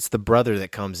 and it's the brother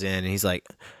that comes in, and he's like,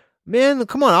 "Man,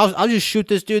 come on, I'll just shoot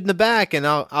this dude in the back, and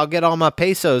I'll get all my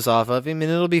pesos off of him,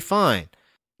 and it'll be fine."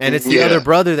 And it's the other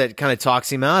brother that kind of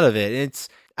talks him out of it. It's,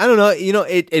 I don't know, you know,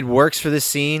 it works for this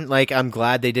scene. Like, I'm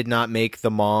glad they did not make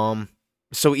the mom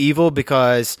so evil,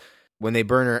 because when they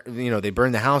burn her, you know, they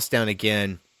burn the house down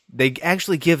again, they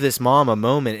actually give this mom a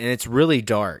moment, and it's really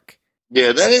dark.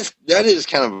 Yeah, that is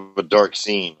kind of a dark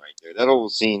scene right there. That whole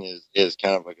scene is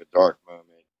kind of like a dark moment.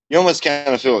 You almost kind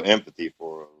of feel empathy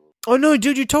for her. Oh no,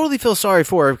 dude, you totally feel sorry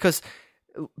for her, because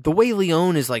the way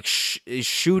Leon is like is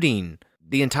shooting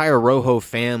the entire Rojo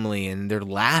family, and they're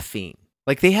laughing.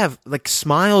 Like they have like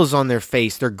smiles on their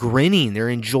face. They're grinning. They're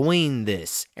enjoying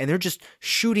this, and they're just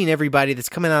shooting everybody that's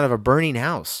coming out of a burning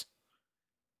house.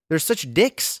 They're such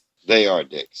dicks. They are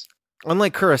dicks.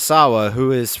 Unlike Kurosawa,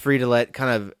 who is free to let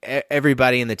kind of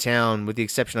everybody in the town, with the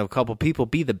exception of a couple people,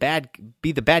 be the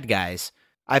bad guys.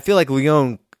 I feel like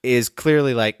Leon is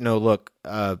clearly like, no, look,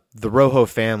 the Rojo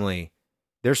family,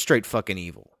 they're straight fucking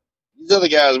evil. These other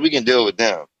guys, we can deal with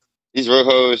them. These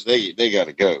Rojos, they got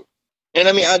to go. And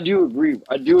I mean, I do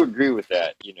agree with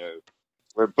that. You know,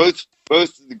 where both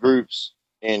of the groups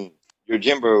in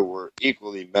Yojimbo were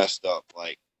equally messed up.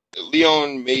 Like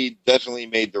Leon definitely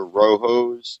made the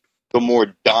Rojos the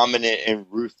more dominant and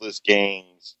ruthless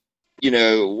gangs. You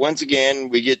know, once again,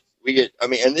 we get, I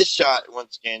mean, and this shot,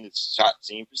 once again, it's shot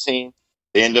scene for scene.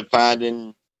 They end up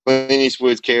finding Clint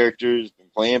Eastwood's characters and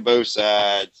playing both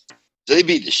sides. So they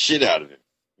beat the shit out of him.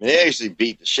 I mean, they actually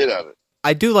beat the shit out of it.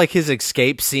 I do like his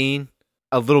escape scene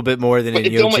a little bit more than in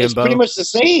Yojimbo. It's pretty much the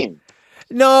same.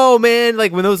 No, man,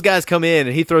 like when those guys come in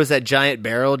and he throws that giant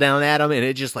barrel down at him, and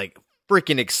it just like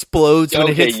freaking explodes when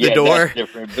it hits the door. That's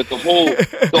different, but the whole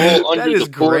under that is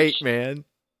the porch, great, man.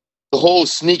 The whole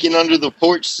sneaking under the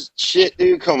porch shit,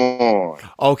 dude. Come on.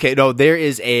 Okay, no,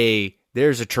 there's a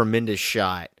tremendous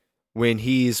shot when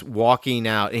he's walking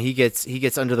out and he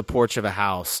gets under the porch of a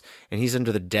house, and he's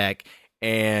under the deck,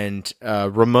 and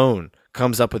Ramon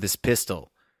comes up with his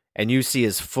pistol, and you see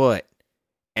his foot,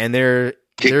 and they're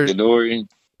the door in.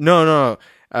 No,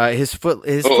 his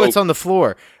foot's on the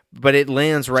floor. But it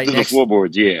lands right next to the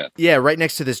floorboards, yeah, right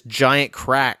next to this giant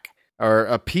crack or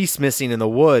a piece missing in the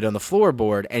wood on the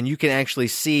floorboard, and you can actually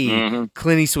see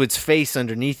Clint Eastwood's face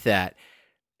underneath that.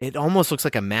 It almost looks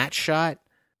like a match shot,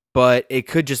 but it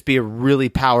could just be a really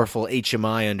powerful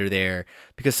HMI under there,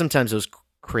 because sometimes those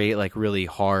create like really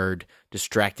hard,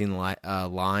 distracting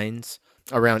lines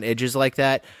around edges like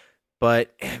that.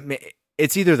 But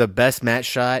it's either the best match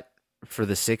shot for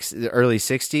the early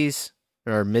 60s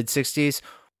or mid 60s,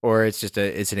 or it's an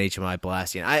HMI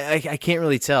blasting. I can't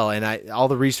really tell, and all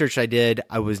the research I did,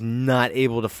 I was not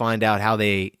able to find out how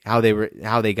they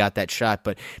got that shot.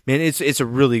 But man, it's a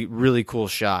really, really cool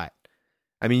shot.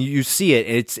 I mean, you see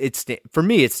it, it's for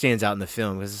me, it stands out in the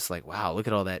film, because it's like, wow, look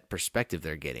at all that perspective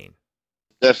they're getting.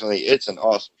 Definitely, it's an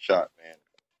awesome shot, man.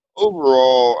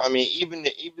 Overall, I mean,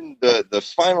 even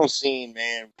the final scene,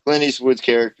 man, Clint Eastwood's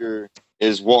character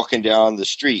is walking down the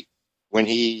street when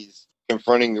he's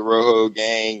confronting the Rojo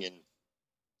gang, and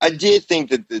I did think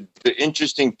that the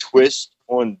interesting twist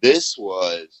on this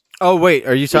was... Oh, wait,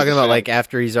 are you talking about like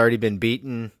after he's already been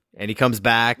beaten and he comes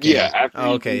back? Yeah.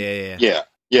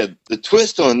 Yeah. The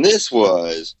twist on this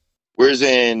was, whereas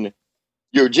in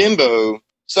Yojimbo,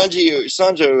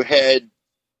 Sanjo had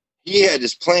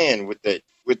his plan with the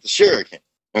shuriken.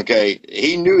 Okay,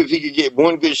 he knew if he could get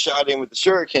one good shot in with the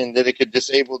shuriken, that it could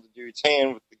disable the dude's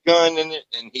hand with the gun in it,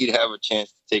 and he'd have a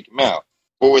chance to take him out.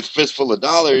 But with Fistful of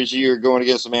Dollars, you're going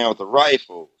against a man with a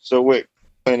rifle. So what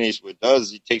Clint Eastwood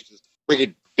does, he takes this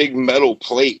freaking big metal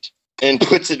plate and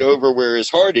puts it over where his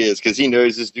heart is, because he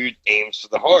knows this dude aims for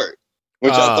the heart,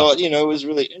 which I thought, was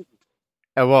really interesting.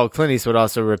 Well, Clint Eastwood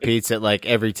also repeats it like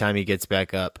every time he gets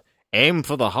back up. Aim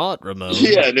for the heart, Ramon.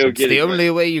 Yeah, no it's kidding. the only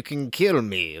way you can kill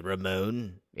me,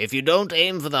 Ramon. If you don't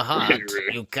aim for the heart,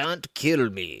 you can't kill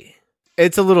me.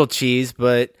 It's a little cheese,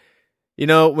 but you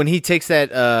know when he takes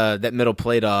that metal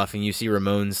plate off and you see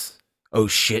Ramon's oh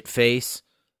shit face,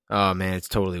 oh man, it's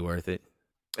totally worth it.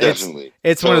 Definitely,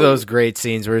 it's one of those great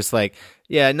scenes where it's like,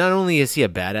 yeah, not only is he a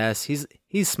badass,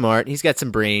 he's smart, he's got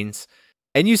some brains,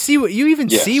 and you see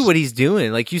what he's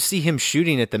doing. Like you see him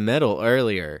shooting at the metal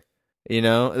earlier. You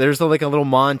know, there's like a little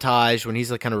montage when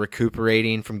he's like kind of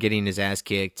recuperating from getting his ass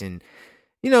kicked, and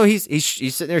you know he's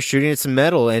sitting there shooting at some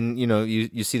metal, and you know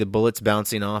you see the bullets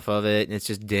bouncing off of it, and it's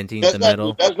just denting the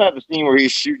metal. That's not the scene where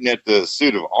he's shooting at the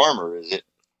suit of armor, is it?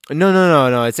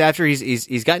 No. It's after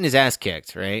he's gotten his ass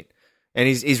kicked, right? And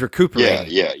he's recuperating.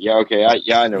 Yeah. Okay,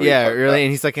 I know. Yeah, really,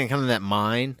 and he's like in kind of that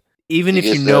mine. Even if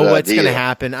you know what's going to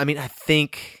happen, I mean, I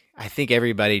think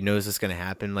everybody knows it's going to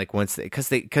happen. Like once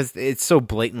because it's so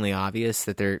blatantly obvious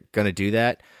that they're going to do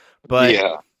that.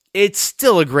 But it's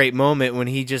still a great moment when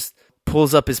he just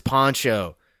pulls up his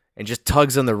poncho and just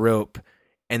tugs on the rope,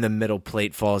 and the metal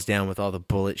plate falls down with all the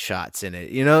bullet shots in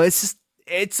it. You know,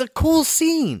 it's a cool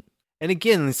scene. And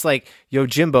again, it's like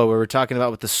Yojimbo, where we're talking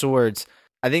about with the swords.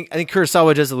 I think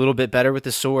Kurosawa does a little bit better with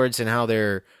the swords and how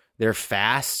they're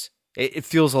fast. It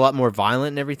feels a lot more violent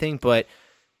and everything, but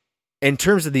in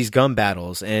terms of these gun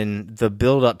battles and the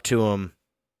build up to them,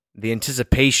 the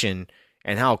anticipation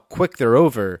and how quick they're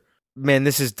over, man,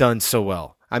 this is done so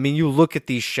well. I mean, you look at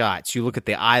these shots, you look at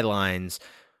the eye lines,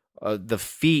 the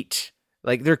feet,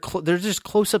 like they're just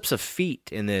close ups of feet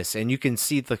in this, and you can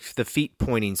see the feet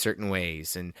pointing certain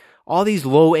ways, and all these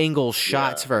low angle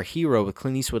shots of our hero with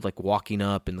Clint Eastwood like walking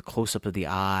up and the close up of the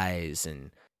eyes,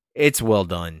 and it's well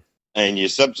done. And you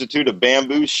substitute a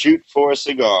bamboo shoot for a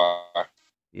cigar.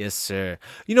 Yes, sir.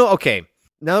 You know, okay,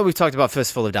 now that we've talked about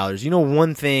Fistful of Dollars, you know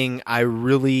one thing I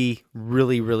really,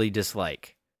 really, really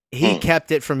dislike? He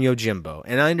kept it from Yojimbo,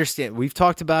 and I understand. We've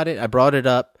talked about it. I brought it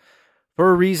up for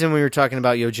a reason when we were talking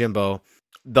about Yojimbo.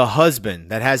 The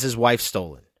husband that has his wife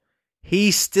stolen,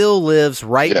 he still lives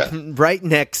right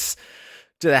next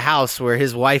to the house where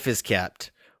his wife is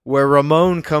kept, where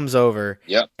Ramon comes over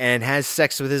and has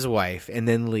sex with his wife and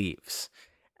then leaves.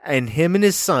 And him and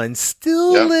his son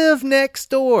still live next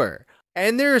door.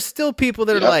 And there are still people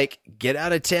that are like, get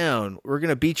out of town. We're going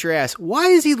to beat your ass. Why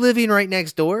is he living right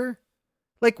next door?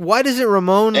 Like, why doesn't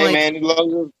Ramon man, he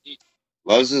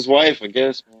loves his wife, I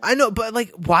guess. Man. I know, but like,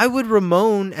 why would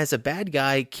Ramon, as a bad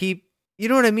guy, keep, you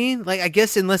know what I mean? Like, I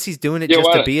guess unless he's doing it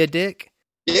just to be a dick.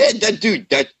 Yeah,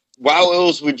 why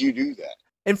else would you do that?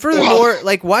 And furthermore,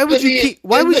 like, why would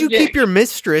you keep your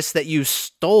mistress that you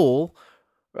stole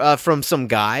from some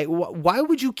guy? Why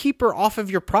would you keep her off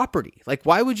of your property? Like,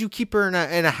 why would you keep her in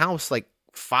a house like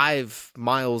 5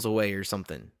 miles away or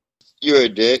something? You're a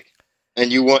dick,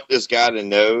 and you want this guy to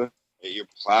know that you're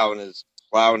plowing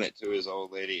it to his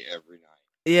old lady every night.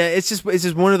 Yeah, it's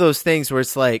just one of those things where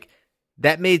it's like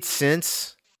that made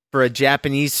sense for a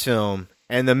Japanese film,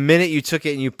 and the minute you took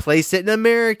it and you placed it in an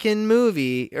American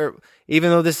movie, or even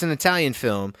though this is an Italian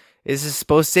film, this is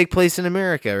supposed to take place in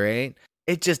America, right?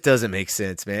 It just doesn't make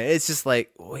sense, man. It's just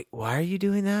like, wait, why are you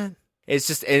doing that? It's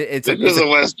just it's a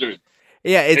Western.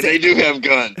 Yeah, and they do have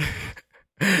guns.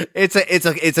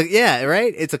 It's a yeah,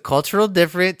 right? It's a cultural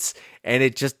difference, and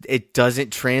it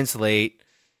doesn't translate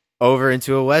over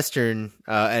into a Western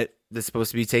that's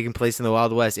supposed to be taking place in the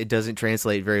Wild West. It doesn't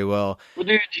translate very well. Well,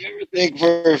 dude, do you ever think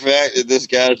for a fact that this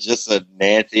guy's just a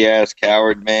Nancy ass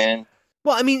coward, man?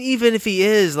 Well, I mean, even if he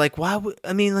is, like, why would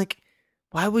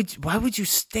you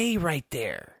stay right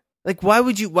there? Like, why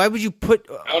would you put?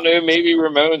 I don't know. Maybe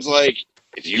Ramon's like,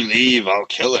 if you leave, I'll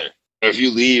kill her. Or if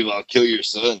you leave, I'll kill your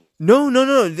son. No.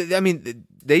 I mean,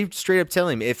 they straight up tell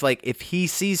him if he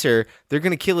sees her, they're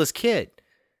gonna kill his kid.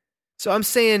 So I'm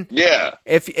saying, yeah,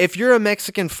 if you're a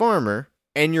Mexican farmer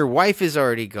and your wife is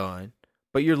already gone,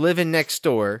 but you're living next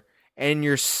door, and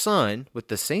your son with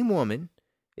the same woman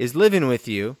is living with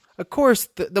you, of course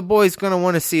the boy's gonna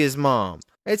want to see his mom.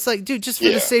 It's like, dude, just for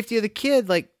the safety of the kid,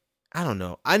 like, I don't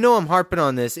know. I know I'm harping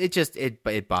on this.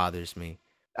 It bothers me.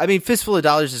 I mean, Fistful of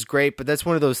Dollars is great, but that's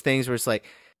one of those things where it's like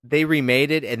they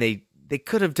remade it and they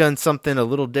could have done something a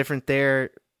little different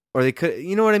there, or they could,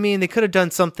 you know what I mean? They could have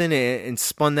done something and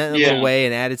spun that in a little way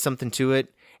and added something to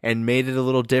it and made it a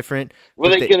little different. Well,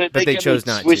 they chose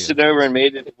not to. Switched it over and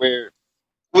made it where.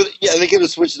 Well, yeah, they could have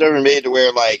switched it over and made it to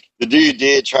where, like, the dude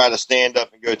did try to stand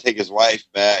up and go take his wife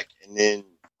back, and then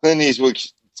Clint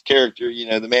Eastwood's character, you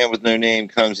know, the man with no name,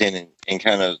 comes in and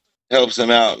kind of helps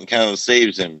him out and kind of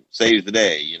saves the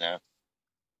day, you know.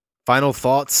 Final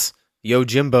thoughts,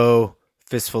 Yojimbo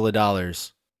Fistful of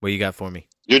Dollars. What you got for me?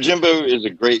 Yojimbo is a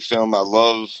great film. I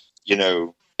love,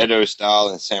 Edo style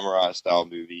and samurai style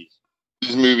movies.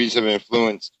 These movies have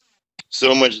influenced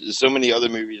so many other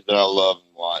movies that I love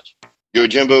and watch.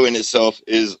 Yojimbo in itself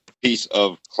is a piece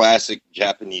of classic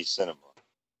Japanese cinema.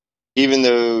 Even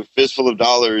though Fistful of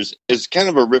Dollars is kind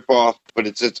of a ripoff, but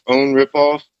it's its own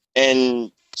ripoff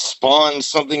and spawned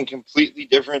something completely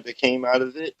different that came out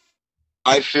of it.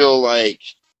 I feel like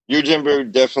Yojimbo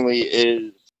definitely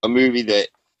is a movie that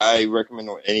I recommend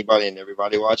anybody and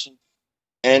everybody watching,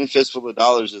 and Fistful of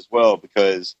Dollars as well,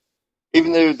 because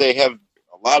even though they have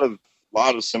a lot of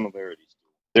similarities,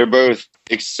 they're both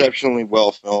exceptionally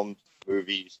well filmed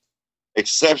movies,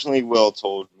 exceptionally well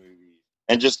told movies,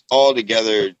 and just all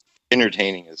together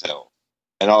entertaining as hell.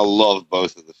 And I love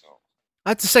both of the films.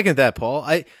 I have to second that, Paul.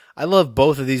 I love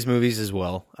both of these movies as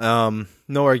well.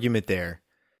 No argument there.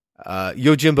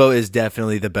 Yojimbo is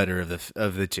definitely the better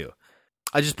of the two.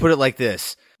 I just put it like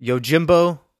this.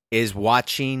 Yojimbo is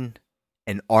watching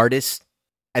an artist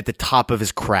at the top of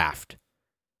his craft.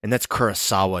 And that's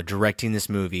Kurosawa directing this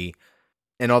movie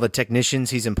and all the technicians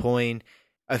he's employing.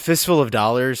 A Fistful of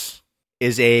Dollars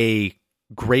is a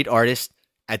great artist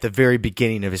at the very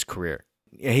beginning of his career.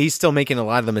 He's still making a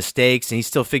lot of the mistakes and he's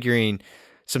still figuring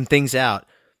some things out.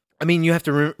 I mean, you have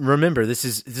to remember this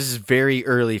is very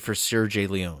early for Sergei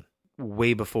Leone,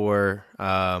 way before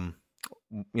a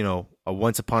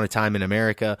Once Upon a Time in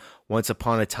America, Once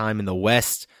Upon a Time in the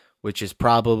West, which is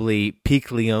probably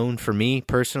peak Leone for me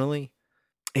personally.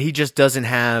 He just doesn't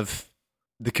have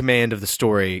the command of the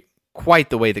story quite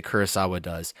the way that Kurosawa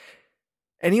does.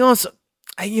 And he also,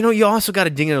 you also got to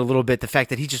ding it a little bit, the fact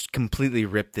that he just completely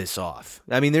ripped this off.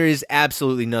 I mean, there is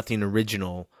absolutely nothing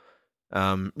original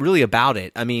really about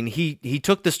it. I mean, he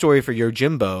took the story for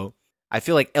Yojimbo. I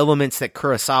feel like elements that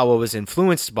Kurosawa was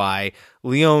influenced by,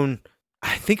 Leone,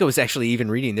 I think I was actually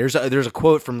even reading, there's a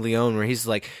quote from Leone where he's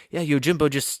like, yeah, Yojimbo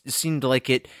just seemed like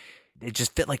it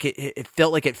just fit like it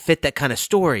felt like it fit that kind of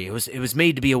story. It was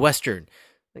made to be a Western.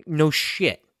 Like, no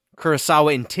shit.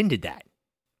 Kurosawa intended that.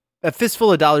 A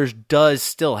Fistful of Dollars does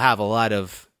still have a lot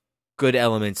of good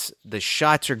elements. The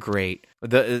shots are great.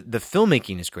 The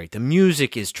filmmaking is great. The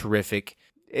music is terrific.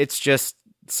 It's just,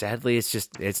 sadly,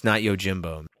 it's not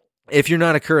Yojimbo. If you're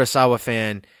not a Kurosawa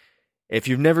fan, if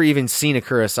you've never even seen a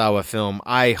Kurosawa film,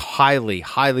 I highly,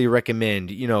 highly recommend,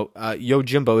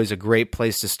 Yojimbo is a great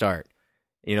place to start.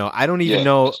 I don't even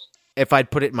know if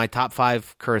I'd put it in my top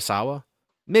 5 Kurosawa.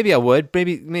 Maybe I would.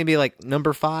 Maybe like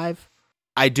number 5.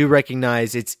 I do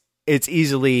recognize it's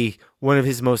easily one of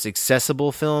his most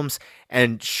accessible films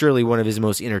and surely one of his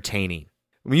most entertaining.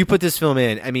 When you put this film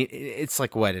in, I mean, it's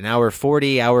like what, an hour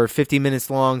 40, hour 50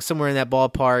 minutes long, somewhere in that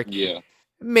ballpark. Yeah.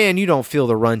 Man, you don't feel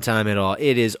the runtime at all.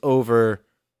 It is over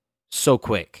so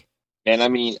quick. And I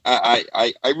mean, I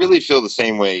really feel the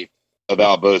same way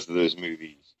about both of those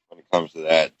movies when it comes to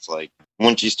that. It's like,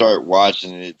 once you start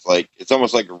watching it, it's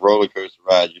almost like a roller coaster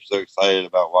ride. You're so excited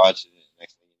about watching it.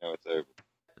 Next thing you know, it's over.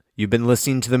 You've been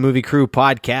listening to the Movie Crew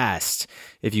podcast.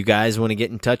 If you guys want to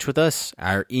get in touch with us,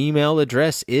 our email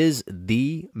address is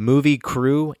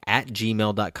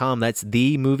themoviecrew@gmail.com. That's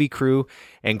themoviecrew,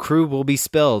 and crew will be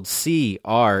spelled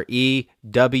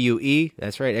CREWE.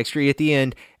 That's right, extra E at the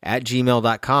end,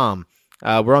 @gmail.com.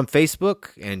 We're on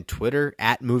Facebook and Twitter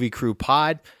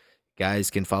 @moviecrewpod. Guys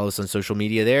can follow us on social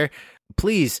media there.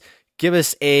 Please give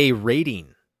us a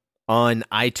rating on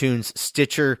iTunes,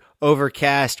 Stitcher,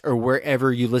 Overcast, or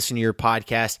wherever you listen to your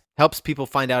podcast. Helps people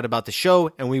find out about the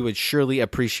show, and we would surely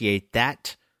appreciate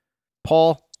that.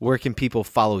 Paul, where can people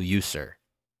follow you, sir?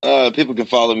 People can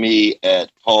follow me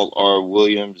at Paul R.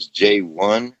 Williams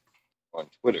J1 on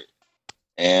Twitter.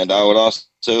 And I would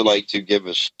also like to give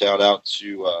a shout out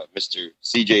to Mr.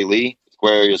 CJ Lee,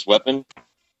 Aquarius Weapon.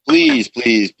 Please,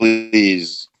 please,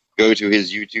 please go to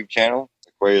his YouTube channel,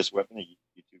 Aquarius Weapon at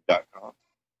youtube.com.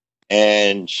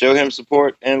 and show him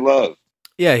support and love.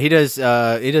 Yeah, he does.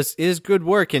 It is good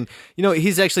work, and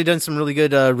he's actually done some really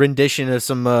good rendition of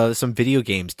some video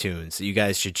games tunes that you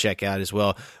guys should check out as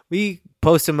well. We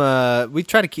post him. We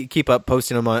try to keep up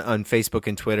posting them on Facebook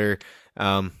and Twitter,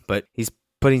 but he's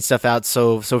putting stuff out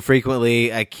so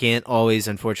frequently I can't always,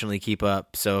 unfortunately, keep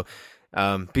up. So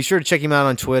be sure to check him out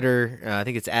on Twitter. I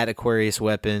think it's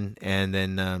 @AquariusWeapon, and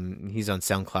then he's on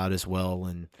SoundCloud as well,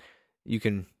 and you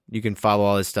can follow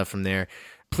all his stuff from there.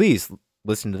 Please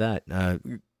listen to that.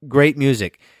 Great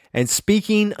music. And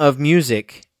speaking of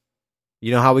music,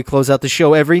 you know how we close out the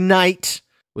show every night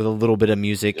with a little bit of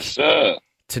music. Yes, sir.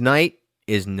 Tonight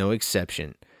is no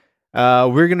exception.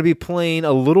 We're going to be playing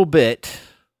a little bit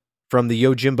from the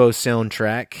Yojimbo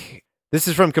soundtrack. This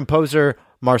is from composer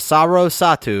Masaru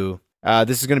Sato,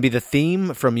 This is going to be the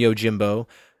theme from Yojimbo.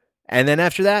 And then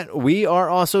after that, we are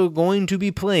also going to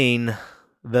be playing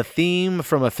the theme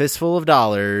from A Fistful of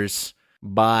Dollars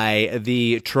by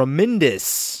the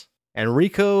tremendous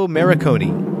Enrico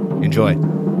Morricone. Enjoy.